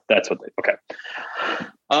you go. That's what they. Okay.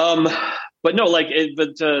 But no,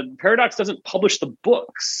 Paradox doesn't publish the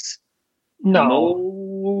books.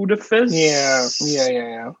 Modifist.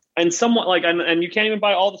 Yeah. And somewhat like, and you can't even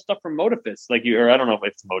buy all the stuff from Modifist. Like or I don't know if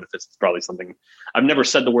it's Modifist. It's probably something. I've never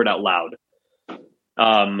said the word out loud.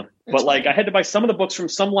 But like, I had to buy some of the books from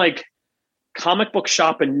some like comic book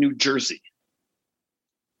shop in New Jersey.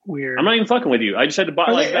 Weird. I'm not even fucking with you. I just had to buy.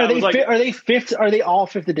 Are they fifth? Are they all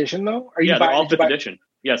 5th edition though? They're all 5th edition.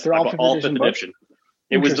 Yes, they're all 5th edition.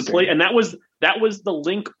 It was the play, and that was the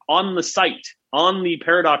link on the site, on the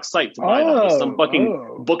Paradox site to buy them. It was some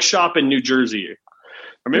fucking bookshop in New Jersey,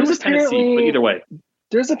 or maybe it was Tennessee. But either way,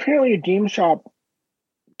 there's apparently a game shop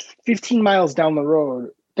 15 miles down the road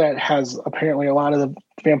that has apparently a lot of the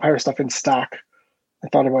vampire stuff in stock. I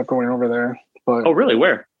thought about going over there, but really?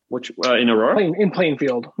 Where? Which in Aurora? In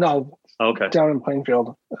Plainfield. No. Okay. Down in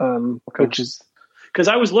Plainfield, which is because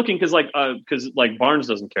I was looking because Barnes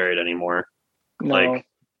doesn't carry it anymore. No.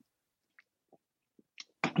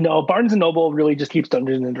 No, Barnes and Noble really just keeps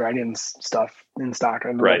Dungeons and Dragons stuff in stock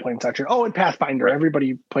in the role-playing section. Oh, and Pathfinder. Right.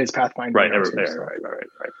 Everybody plays Pathfinder. Right.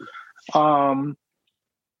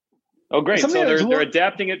 Oh, great! So they're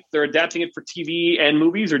adapting it. They're adapting it for TV and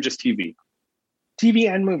movies, or just TV?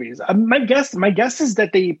 TV and movies. My guess is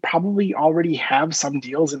that they probably already have some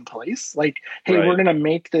deals in place. Like, hey, we're gonna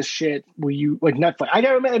make this shit. Will you like Netflix?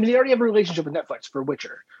 They already have a relationship with Netflix for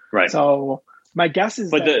Witcher, right? So my guess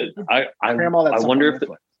is, I wonder if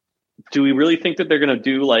do we really think that they're gonna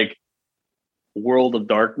do like World of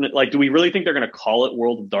Darkness? Like, do we really think they're gonna call it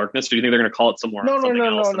World of Darkness? Or do you think they're gonna call it somewhere?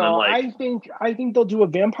 No. I think they'll do a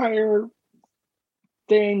vampire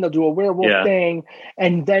thing, they'll do a werewolf thing,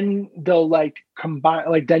 and then they'll like combine,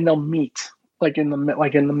 like then they'll meet like in the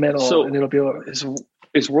middle. So and it'll be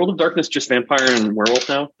is World of Darkness just vampire and werewolf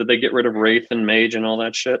now? Did they get rid of wraith and mage and all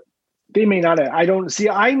that shit? They may not. I don't see.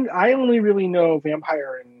 I only really know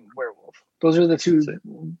vampire and werewolf. Those are the two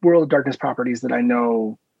World of Darkness properties that I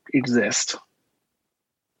know exist.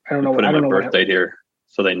 I don't know. Put in my birthday here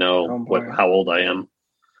so they know how old I am.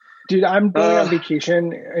 Dude, I'm going on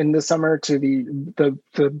vacation in the summer to the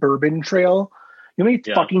Bourbon Trail. You know how many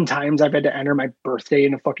fucking times I've had to enter my birthday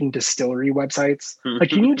into fucking distillery websites? Like,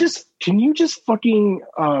 can you just fucking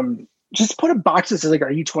just put a box that says like,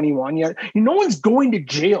 "Are you 21 yet?" No one's going to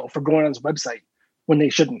jail for going on this website when they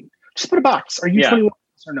shouldn't. Just put a box. Are you 21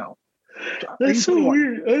 or no? That's so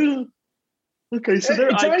weird. Okay, so their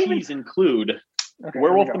IPs include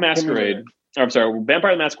Werewolf the Masquerade.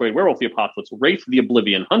 Vampire the Masquerade, Werewolf the Apocalypse, Wraith the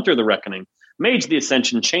Oblivion, Hunter the Reckoning, Mage the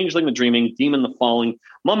Ascension, Changeling the Dreaming, Demon the Falling,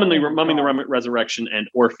 Mumming the Resurrection, and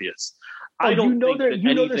Orpheus. I think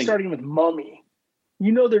they're starting with Mummy.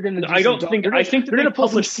 You know they're going to. I think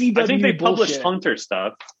they published Hunter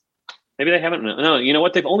stuff. Maybe they haven't. No, you know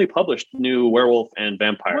what? They've only published new Werewolf and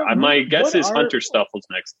Vampire. My guess is Hunter stuff was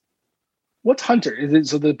next. What's Hunter? Is it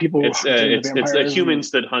so the people? It's the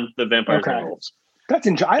humans that hunt the vampires and werewolves. That's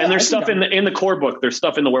interesting. And there's stuff in the core book. There's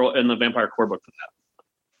stuff in the vampire core book for that.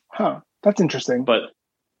 Huh. That's interesting. But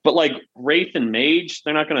like Wraith and Mage,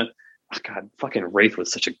 they're not gonna. Oh God, fucking Wraith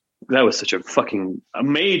was such a fucking.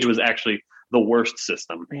 Mage was actually the worst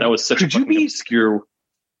system. Man. That was such obscure.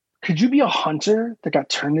 Could you be a hunter that got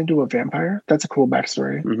turned into a vampire? That's a cool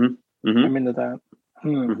backstory. I'm into that.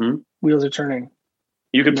 Wheels are turning.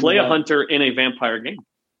 You could play a hunter in a vampire game.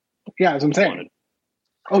 Yeah, that's what I'm saying.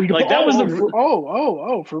 Oh, you like that was the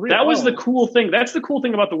for real. That was the cool thing. That's the cool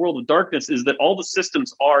thing about the World of Darkness is that all the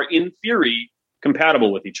systems are in theory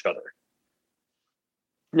compatible with each other.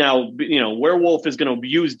 Now, werewolf is going to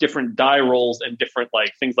use different die rolls and different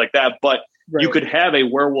like things like that, but you could have a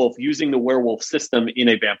werewolf using the werewolf system in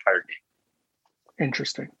a vampire game.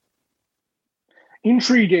 Interesting.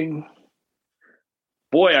 Intriguing.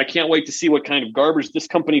 Boy, I can't wait to see what kind of garbage this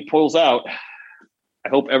company pulls out. I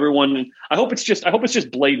hope it's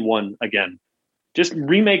just Blade 1 again. Just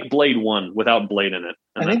remake Blade 1 without Blade in it.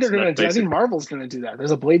 I think Marvel's going to do that. There's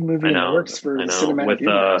a Blade movie in the works for the cinematic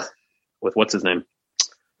universe. With what's his name?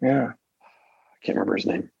 Yeah. I can't remember his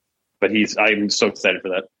name. But I'm so excited for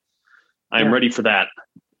that. I'm ready for that.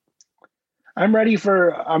 I'm ready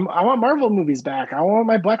for I want Marvel movies back. I want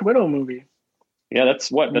my Black Widow movie. Yeah,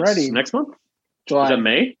 that's next month? July. Is that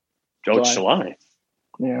May? July.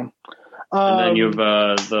 Yeah. And then you have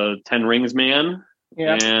the 10 Rings Man.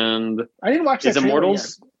 Yeah. And I didn't watch that. Is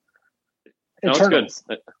Immortals? No, it's good.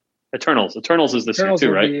 Eternals. Eternals is this year too,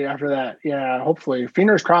 right? After that. Yeah, hopefully.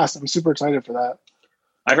 Fingers crossed. I'm super excited for that.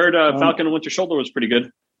 I heard Falcon and Winter Soldier was pretty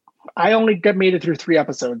good. I only made it through 3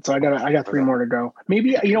 episodes, so I got 3 more to go.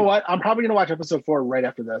 Maybe, you know what? I'm probably going to watch episode 4 right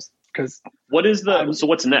after this. What is so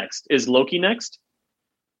what's next? Is Loki next?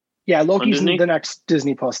 Yeah, Loki's the next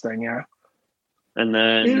Disney Plus thing, yeah. And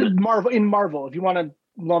then in Marvel, if you want to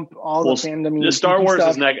lump all the fandom. The Star Wars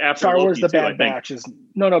stuff. Is next after Star Wars. Loki The too, Bad Batch is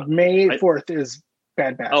May 4th is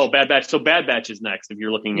Bad Batch. Oh, Bad Batch. So Bad Batch is next. If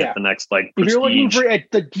you're looking at the next like, if you're looking for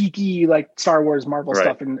the geeky like Star Wars Marvel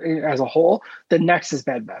stuff as a whole, the next is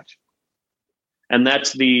Bad Batch. And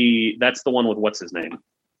that's the one with what's his name?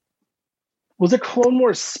 Was it Clone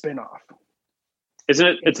Wars spinoff? Isn't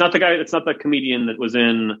it? It's not the guy. It's not the comedian that was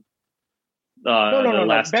in. No.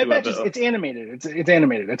 Bad Batch it's animated. It's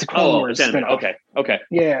animated. It's a Clone Wars spinoff. Okay.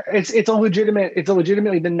 Yeah, it's a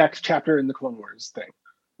legitimately the next chapter in the Clone Wars thing.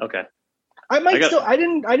 Okay. I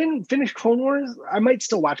didn't finish Clone Wars. I might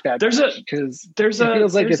still watch Bad Batch because it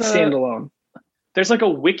feels like it's standalone. There's like a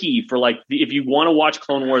wiki for like if you want to watch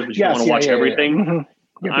Clone Wars but you want to watch everything. Yeah.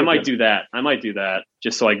 Mm-hmm. I might do that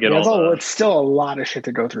just so I get all. It's still a lot of shit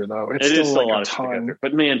to go through though. It is still a lot of shit to go through.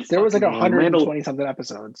 But man, there was like 120 something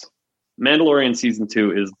episodes. Mandalorian season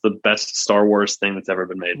 2 is the best Star Wars thing that's ever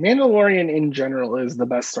been made. Mandalorian in general is the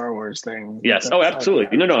best Star Wars thing. Yes. Oh,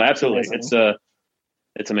 absolutely. No, absolutely.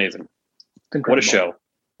 It's amazing. What a show.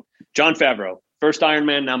 Jon Favreau, first Iron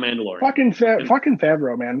Man, now Mandalorian. Fucking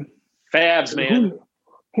Favreau, man. Favs, man.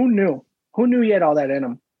 Who knew? Who knew he had all that in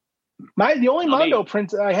him? The only Mondo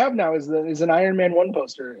print I have now is an Iron Man 1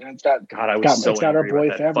 poster, and it's got God. I was so angry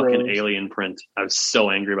about that fucking alien print. I was so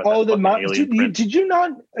angry about that fucking alien print. Did you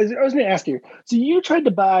not? I was going to ask you. So you tried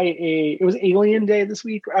to buy it was Alien Day this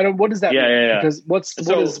week. What does that mean? Yeah. Because why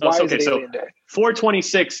is it Alien Day?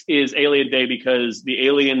 426 is Alien Day because the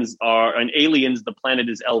aliens the planet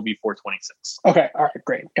is LV 426. Okay, all right,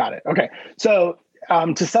 great, got it. Okay, so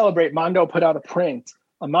to celebrate, Mondo put out a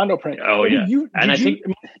Mondo print. Oh yeah,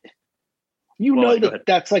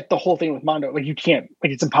 that's like the whole thing with Mondo. Like you can't,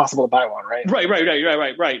 like it's impossible to buy one, right?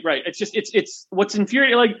 Right. It's just it's what's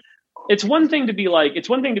infuriating. Like it's one thing to be like,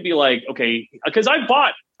 okay, because I've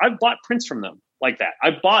bought prints from them like that.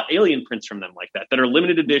 I've bought alien prints from them like that are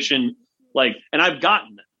limited edition, like, and I've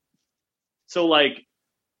gotten them. So like,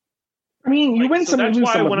 I mean, you win some and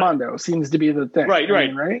lose some with Mondo seems to be the thing,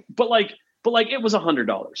 right? But like it was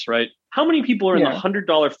 $100, right? How many people are in the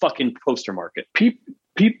 $100 fucking poster market?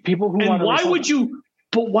 People who want to.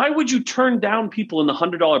 Why would you turn down people in the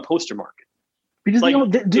 $100 poster market? Because so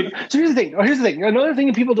here's the thing. Another thing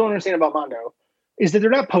that people don't understand about Mondo is that they're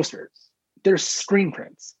not posters; they're screen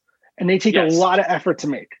prints, and they take a lot of effort to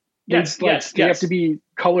make. They have to be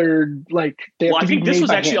colored. Like I think this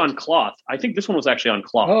was actually on cloth. I think this one was actually on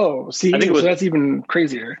cloth. Oh, see, I think that's even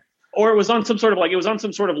crazier. Or it was on some sort of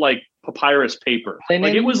papyrus paper. Linen?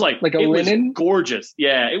 Like it was like a linen? Was gorgeous.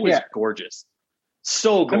 Yeah, it was gorgeous.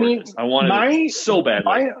 So gorgeous. I wanted it so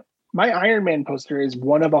badly. My Iron Man poster is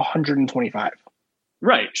one of 125.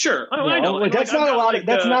 Right, sure. Oh, I know. That's not a lot.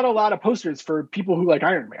 That's not a lot of posters for people who like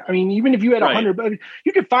Iron Man. I mean, even if you had 100, but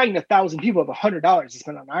you could find 1,000 people with $100 to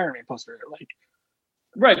spend on an Iron Man poster, like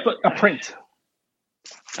but a print.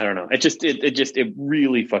 I don't know. It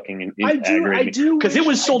really fucking aggravated me because it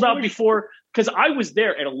was sold out before. Because I was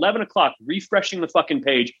there at 11 o'clock refreshing the fucking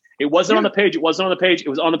page. It wasn't on the page. It wasn't on the page. It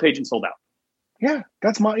was on the page and sold out. Yeah,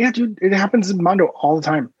 dude. It happens in Mondo all the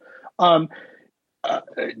time. I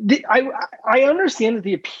understand that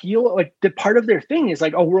the appeal, like the part of their thing is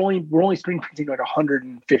like, oh, we're only screen printing like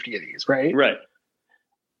 150 of these, right? Right.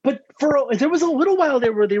 But there was a little while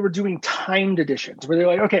there where they were doing timed editions where they're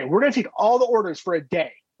like, okay, we're going to take all the orders for a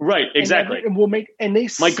day. Right. Exactly. And we'll make, and they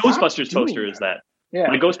my Ghostbusters poster is that. Yeah.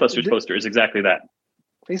 My Ghostbusters poster is exactly that.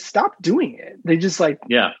 They stopped doing it. They just like,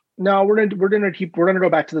 no, we're gonna go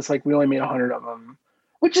back to this. Like we only made 100 of them,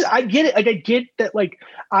 which is, I get it. Like I get that. Like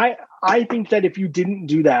I think that if you didn't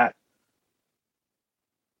do that,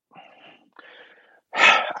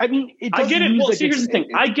 I mean, I get it. Well, like here's the thing.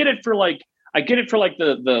 I get it for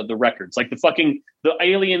the records, like the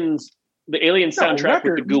alien soundtrack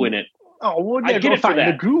with the goo in it. Oh well, yeah, I get it for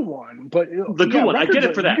that. The goo one, but the goo one, I get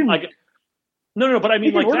it for that. No, but I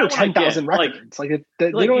mean, like order 10,000 records.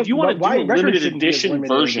 If you want to do a limited edition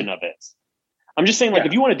version of it, I'm just saying, like,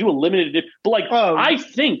 if you want to do a limited edition, but like, I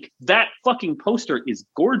think that fucking poster is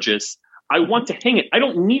gorgeous. I want to hang it. I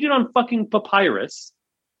don't need it on fucking papyrus.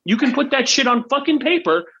 You can put that shit on fucking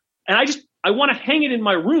paper, and I want to hang it in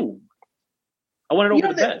my room. I want it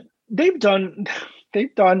over the bed. They've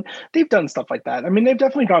done stuff like that. I mean, they've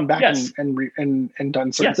definitely gone back and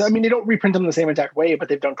done certain. Yes. I mean, they don't reprint them the same exact way, but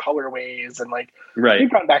they've done colorways and like they've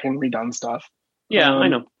gone back and redone stuff. Yeah, I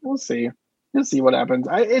know. We'll see. We'll see what happens.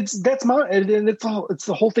 It's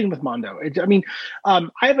the whole thing with Mondo. I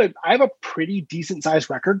have a pretty decent sized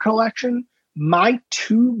record collection. My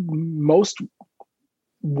two most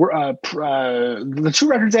the two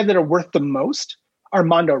records I have that are worth the most are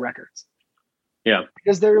Mondo records. Yeah,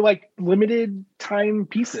 because they're like limited time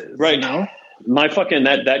pieces, right? You know? My fucking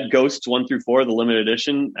that Ghosts 1 through 4, the limited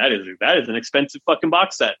edition. That is an expensive fucking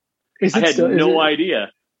box set. I had no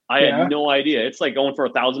idea. I had no idea. It's like going for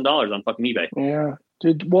 $1,000 on fucking eBay. Yeah.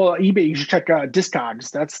 Dude, well, eBay, you should check Discogs.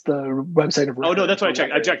 That's the website of. Oh no, that's what I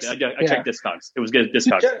checked. I checked Discogs. It was good.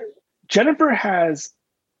 Discogs. Jennifer has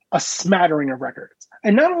a smattering of records,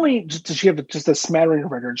 and not only does she have just a smattering of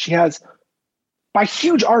records, she has by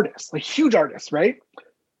huge artists, right?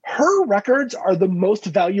 Her records are the most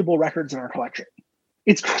valuable records in our collection.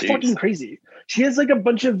 It's fucking crazy. She has like a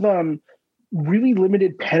bunch of really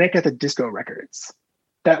limited Panic at the Disco records.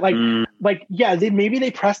 That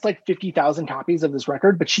they pressed like 50,000 copies of this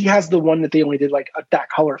record, but she has the one that they only did like that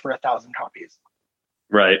color for 1,000 copies.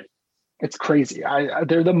 Right. It's crazy.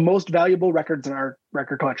 They're the most valuable records in our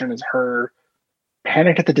record collection is her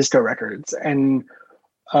Panic at the Disco records and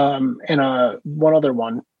one other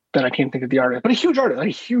one that I can't think of the artist, but a huge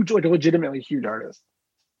artist, like a legitimately huge artist.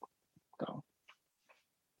 So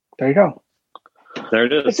there you go. There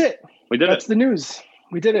it is. That's it. That's the news.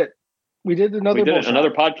 We did it. We did another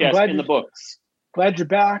podcast in the books. Glad you're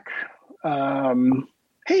back.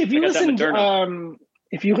 Hey, if you listened to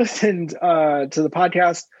the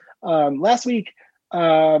podcast last week, do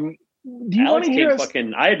you want to hear us?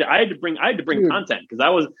 I had to bring content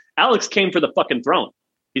because Alex came for the fucking throne.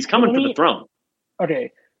 He's coming for the throne.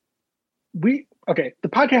 Okay. The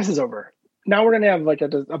podcast is over. Now we're gonna have like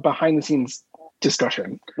a behind the scenes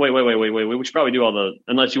discussion. Wait. We should probably do all the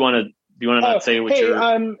unless you want to. Do you want to not say what you're...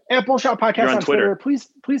 Apple Shop Podcast on Twitter.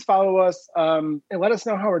 Please follow us and let us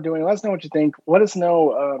know how we're doing. Let us know what you think. Let us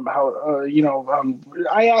know how,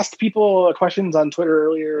 I asked people questions on Twitter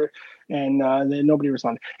earlier and then nobody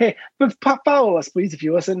responded. Hey, but follow us, please, if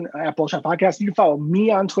you listen, Apple Shop Podcast. You can follow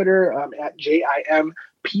me on Twitter at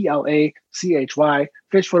JIMPLACHY.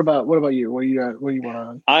 Fish, what about you? What do you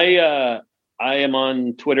want to... I am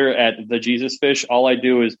on Twitter at the Jesus Fish. All I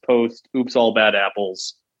do is post oops all bad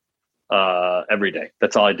apples every day.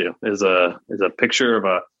 That's all I do is a picture of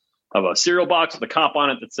a cereal box with a cop on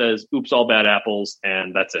it that says oops all bad apples,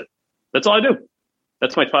 and that's it. That's all I do.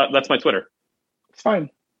 That's my Twitter. It's fine.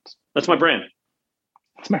 That's my brand.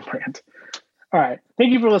 It's my brand. All right.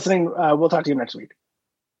 Thank you for listening. We'll talk to you next week.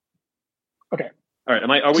 Okay. All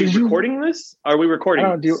right. Are we recording this? Are we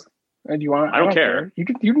recording? Do you want? I don't care. You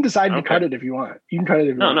can decide to cut it if you want. You can cut it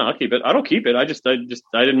if you want. No, I'll keep it. I don't keep it. I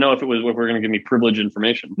didn't know if we're going to give me privileged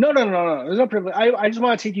information. No. There's no privilege. I just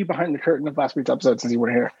want to take you behind the curtain of last week's episode since you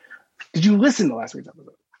weren't here. Did you listen to last week's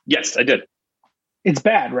episode? Yes, I did. It's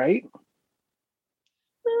bad, right?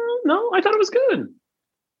 No, I thought it was good.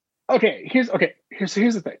 Okay, here's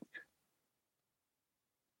the thing.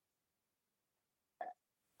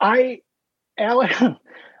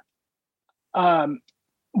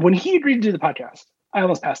 When he agreed to do the podcast, I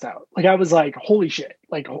almost passed out. Like I was like, holy shit.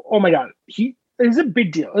 Like, oh my God. It was a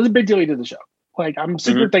big deal. It was a big deal he did the show. Like I'm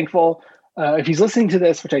super thankful. If he's listening to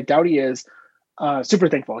this, which I doubt he is, super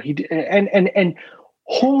thankful. He did, and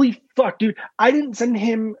holy fuck, dude. I didn't send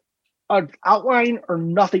him an outline or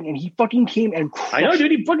nothing, and he fucking came and crushed. I know,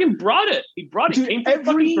 dude. He fucking brought it. He came to the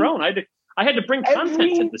fucking throne. I had to bring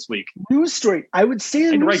content to this week. News story. I would say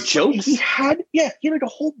and write jokes. He had like a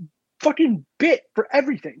whole fucking bit for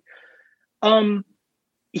everything.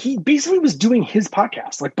 He basically was doing his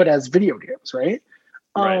podcast, but as video games, right?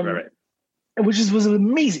 Right. And which was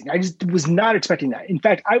amazing. I just was not expecting that. In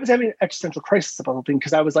fact, I was having an existential crisis about the whole thing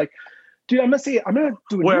because I was like, dude, I'm gonna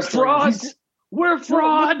do a We're frauds. We're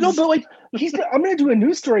frauds. No, but like I'm gonna do a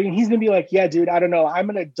news story and he's gonna be like, yeah, dude, I don't know. I'm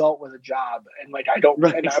an adult with a job and like I don't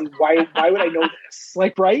why would I know this?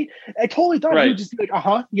 Like, right? I totally thought he would just be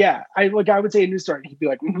like, yeah. I would say a news story and he'd be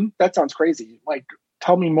like, that sounds crazy. Like,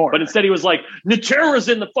 tell me more. But instead he was like, Natera's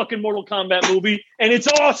in the fucking Mortal Kombat movie and it's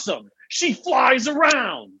awesome. She flies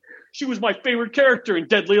around. She was my favorite character in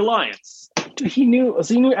Deadly Alliance. Dude, he knew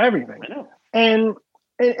everything. I know. And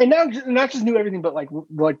now not just knew everything, but like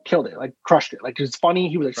killed it, like crushed it. Like it was funny.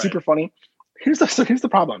 He was like super funny. Here's the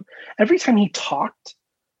problem. Every time he talked,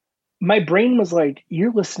 my brain was like,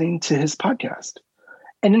 "You're listening to his podcast,"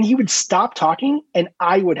 and then he would stop talking, and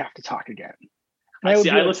I would have to talk again. I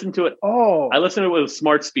listened to it. I listened to it with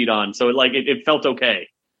smart speed on, so it felt okay.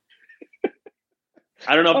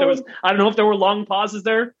 I don't know if there were long pauses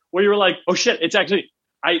there where you were like, "Oh shit, it's actually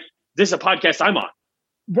this is a podcast I'm on."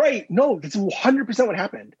 Right. No, that's 100% what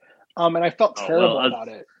happened. And I felt terrible about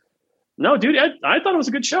it. No, dude, I thought it was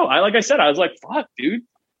a good show. Like I said, I was like, fuck, dude,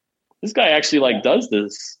 this guy actually does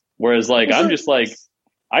this. Whereas I'm just like,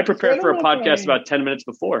 I prepared for a podcast about 10 minutes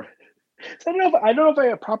before. So I don't know if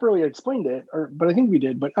I properly explained it, but I think we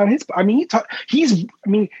did. But on his, I mean,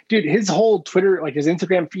 dude, his whole Twitter, like his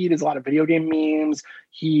Instagram feed, is a lot of video game memes.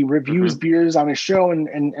 He reviews beers on his show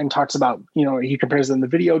and talks about, he compares them to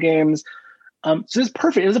video games. So it's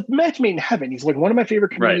perfect. It was a match made in heaven. He's like one of my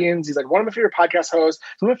favorite comedians. Right. He's like one of my favorite podcast hosts.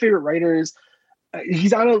 One of my favorite writers.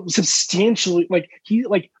 He's on a substantially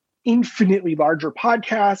infinitely larger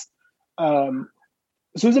podcast.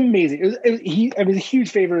 So it was amazing. I was a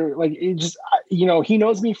huge favorite. Like, it just, he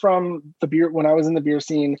knows me from the beer when I was in the beer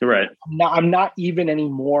scene. Right. I'm not even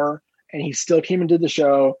anymore, and he still came and did the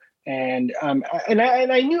show. And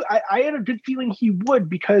I knew I had a good feeling he would,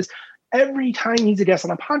 because every time he's a guest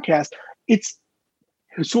on a podcast, it's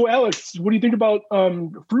so, Alex, what do you think about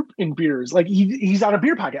fruit in beers? Like, he's on a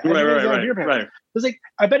beer podcast. Right. It was like,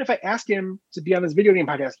 I bet if I asked him to be on this video game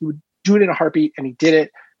podcast, he would do it in a heartbeat, and he did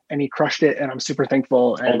it. And he crushed it, and I'm super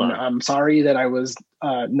thankful. And I'm sorry that I was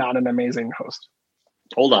not an amazing host.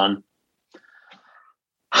 Hold on.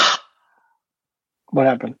 What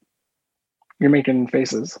happened? You're making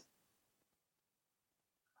faces.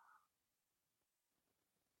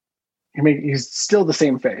 He's still the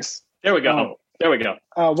same face. There we go.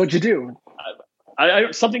 What'd you do?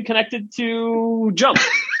 I something connected to Jump,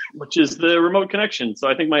 which is the remote connection. So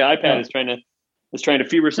I think my iPad is trying to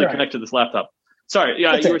feverishly connect to this laptop. Sorry,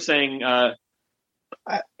 yeah, you were saying. That's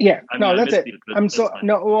it.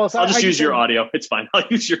 I'll just use your audio. It's fine. I'll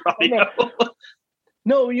use your audio.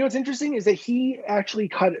 No, what's interesting is that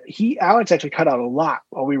Alex actually cut out a lot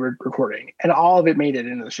while we were recording, and all of it made it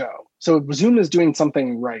into the show. So Zoom is doing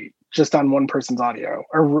something right just on one person's audio,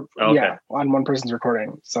 on one person's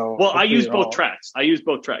recording. So I used both tracks.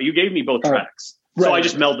 You gave me both tracks, so I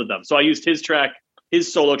just melded them. So I used his track,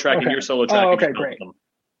 his solo track, and your solo track. Okay, great.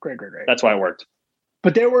 Great. That's why it worked.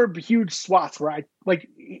 But there were huge swaths where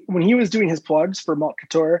when he was doing his plugs for Malt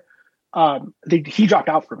Couture, he dropped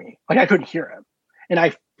out for me. Like, I couldn't hear him. And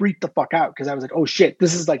I freaked the fuck out, because I was like, oh shit,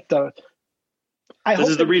 this is like the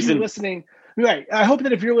reason listening. Right. I hope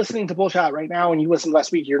that if you're listening to Bullshot right now and you listened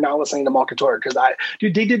last week, you're now listening to Malt Couture, because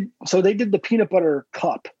they did the peanut butter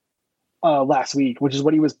cup last week, which is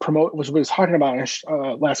what he was talking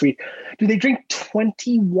about last week. Dude, they drink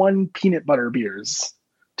 21 peanut butter beers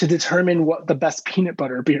to determine what the best peanut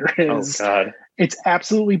butter beer is. Oh God. It's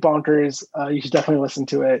absolutely bonkers. You should definitely listen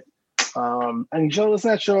to it. And you should listen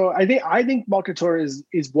to that show. I think Malt Couture is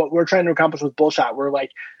what we're trying to accomplish with Bullshot. We're like,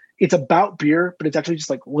 it's about beer, but it's actually just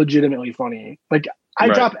like legitimately funny. Like, I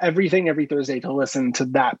drop everything every Thursday to listen to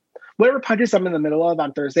that. Whatever podcast I'm in the middle of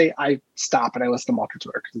on Thursday, I stop and I listen to Malt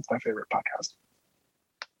Couture, because it's my favorite podcast.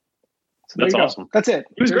 So that's awesome. That's it.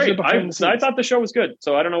 It was great. I thought the show was good,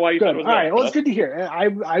 so I don't know why you thought it was good. All right, well, it's good to hear.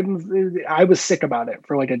 I was sick about it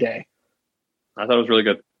for like a day. I thought it was really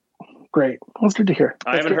good. Great. Well, it's good to hear.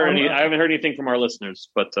 I haven't heard anything from our listeners,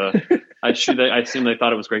 but I assume they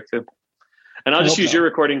thought it was great too. And I'll just use your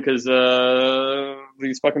recording, because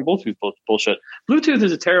these fucking Bluetooth bullshit. Bluetooth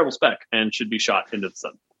is a terrible spec and should be shot into the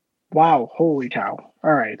sun. Wow! Holy cow!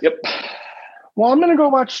 All right. Yep. Well, I'm gonna go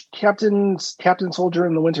watch Captain Soldier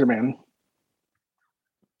and the Winter Man.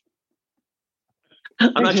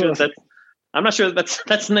 I'm not sure that's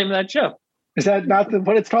the name of that show. Is that not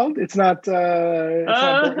what it's called? It's not.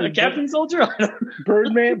 Captain Soldier.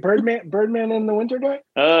 Birdman and the Winter Guy.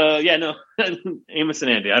 No, Amos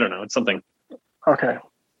and Andy. I don't know. It's something. Okay.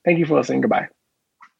 Thank you for listening. Goodbye.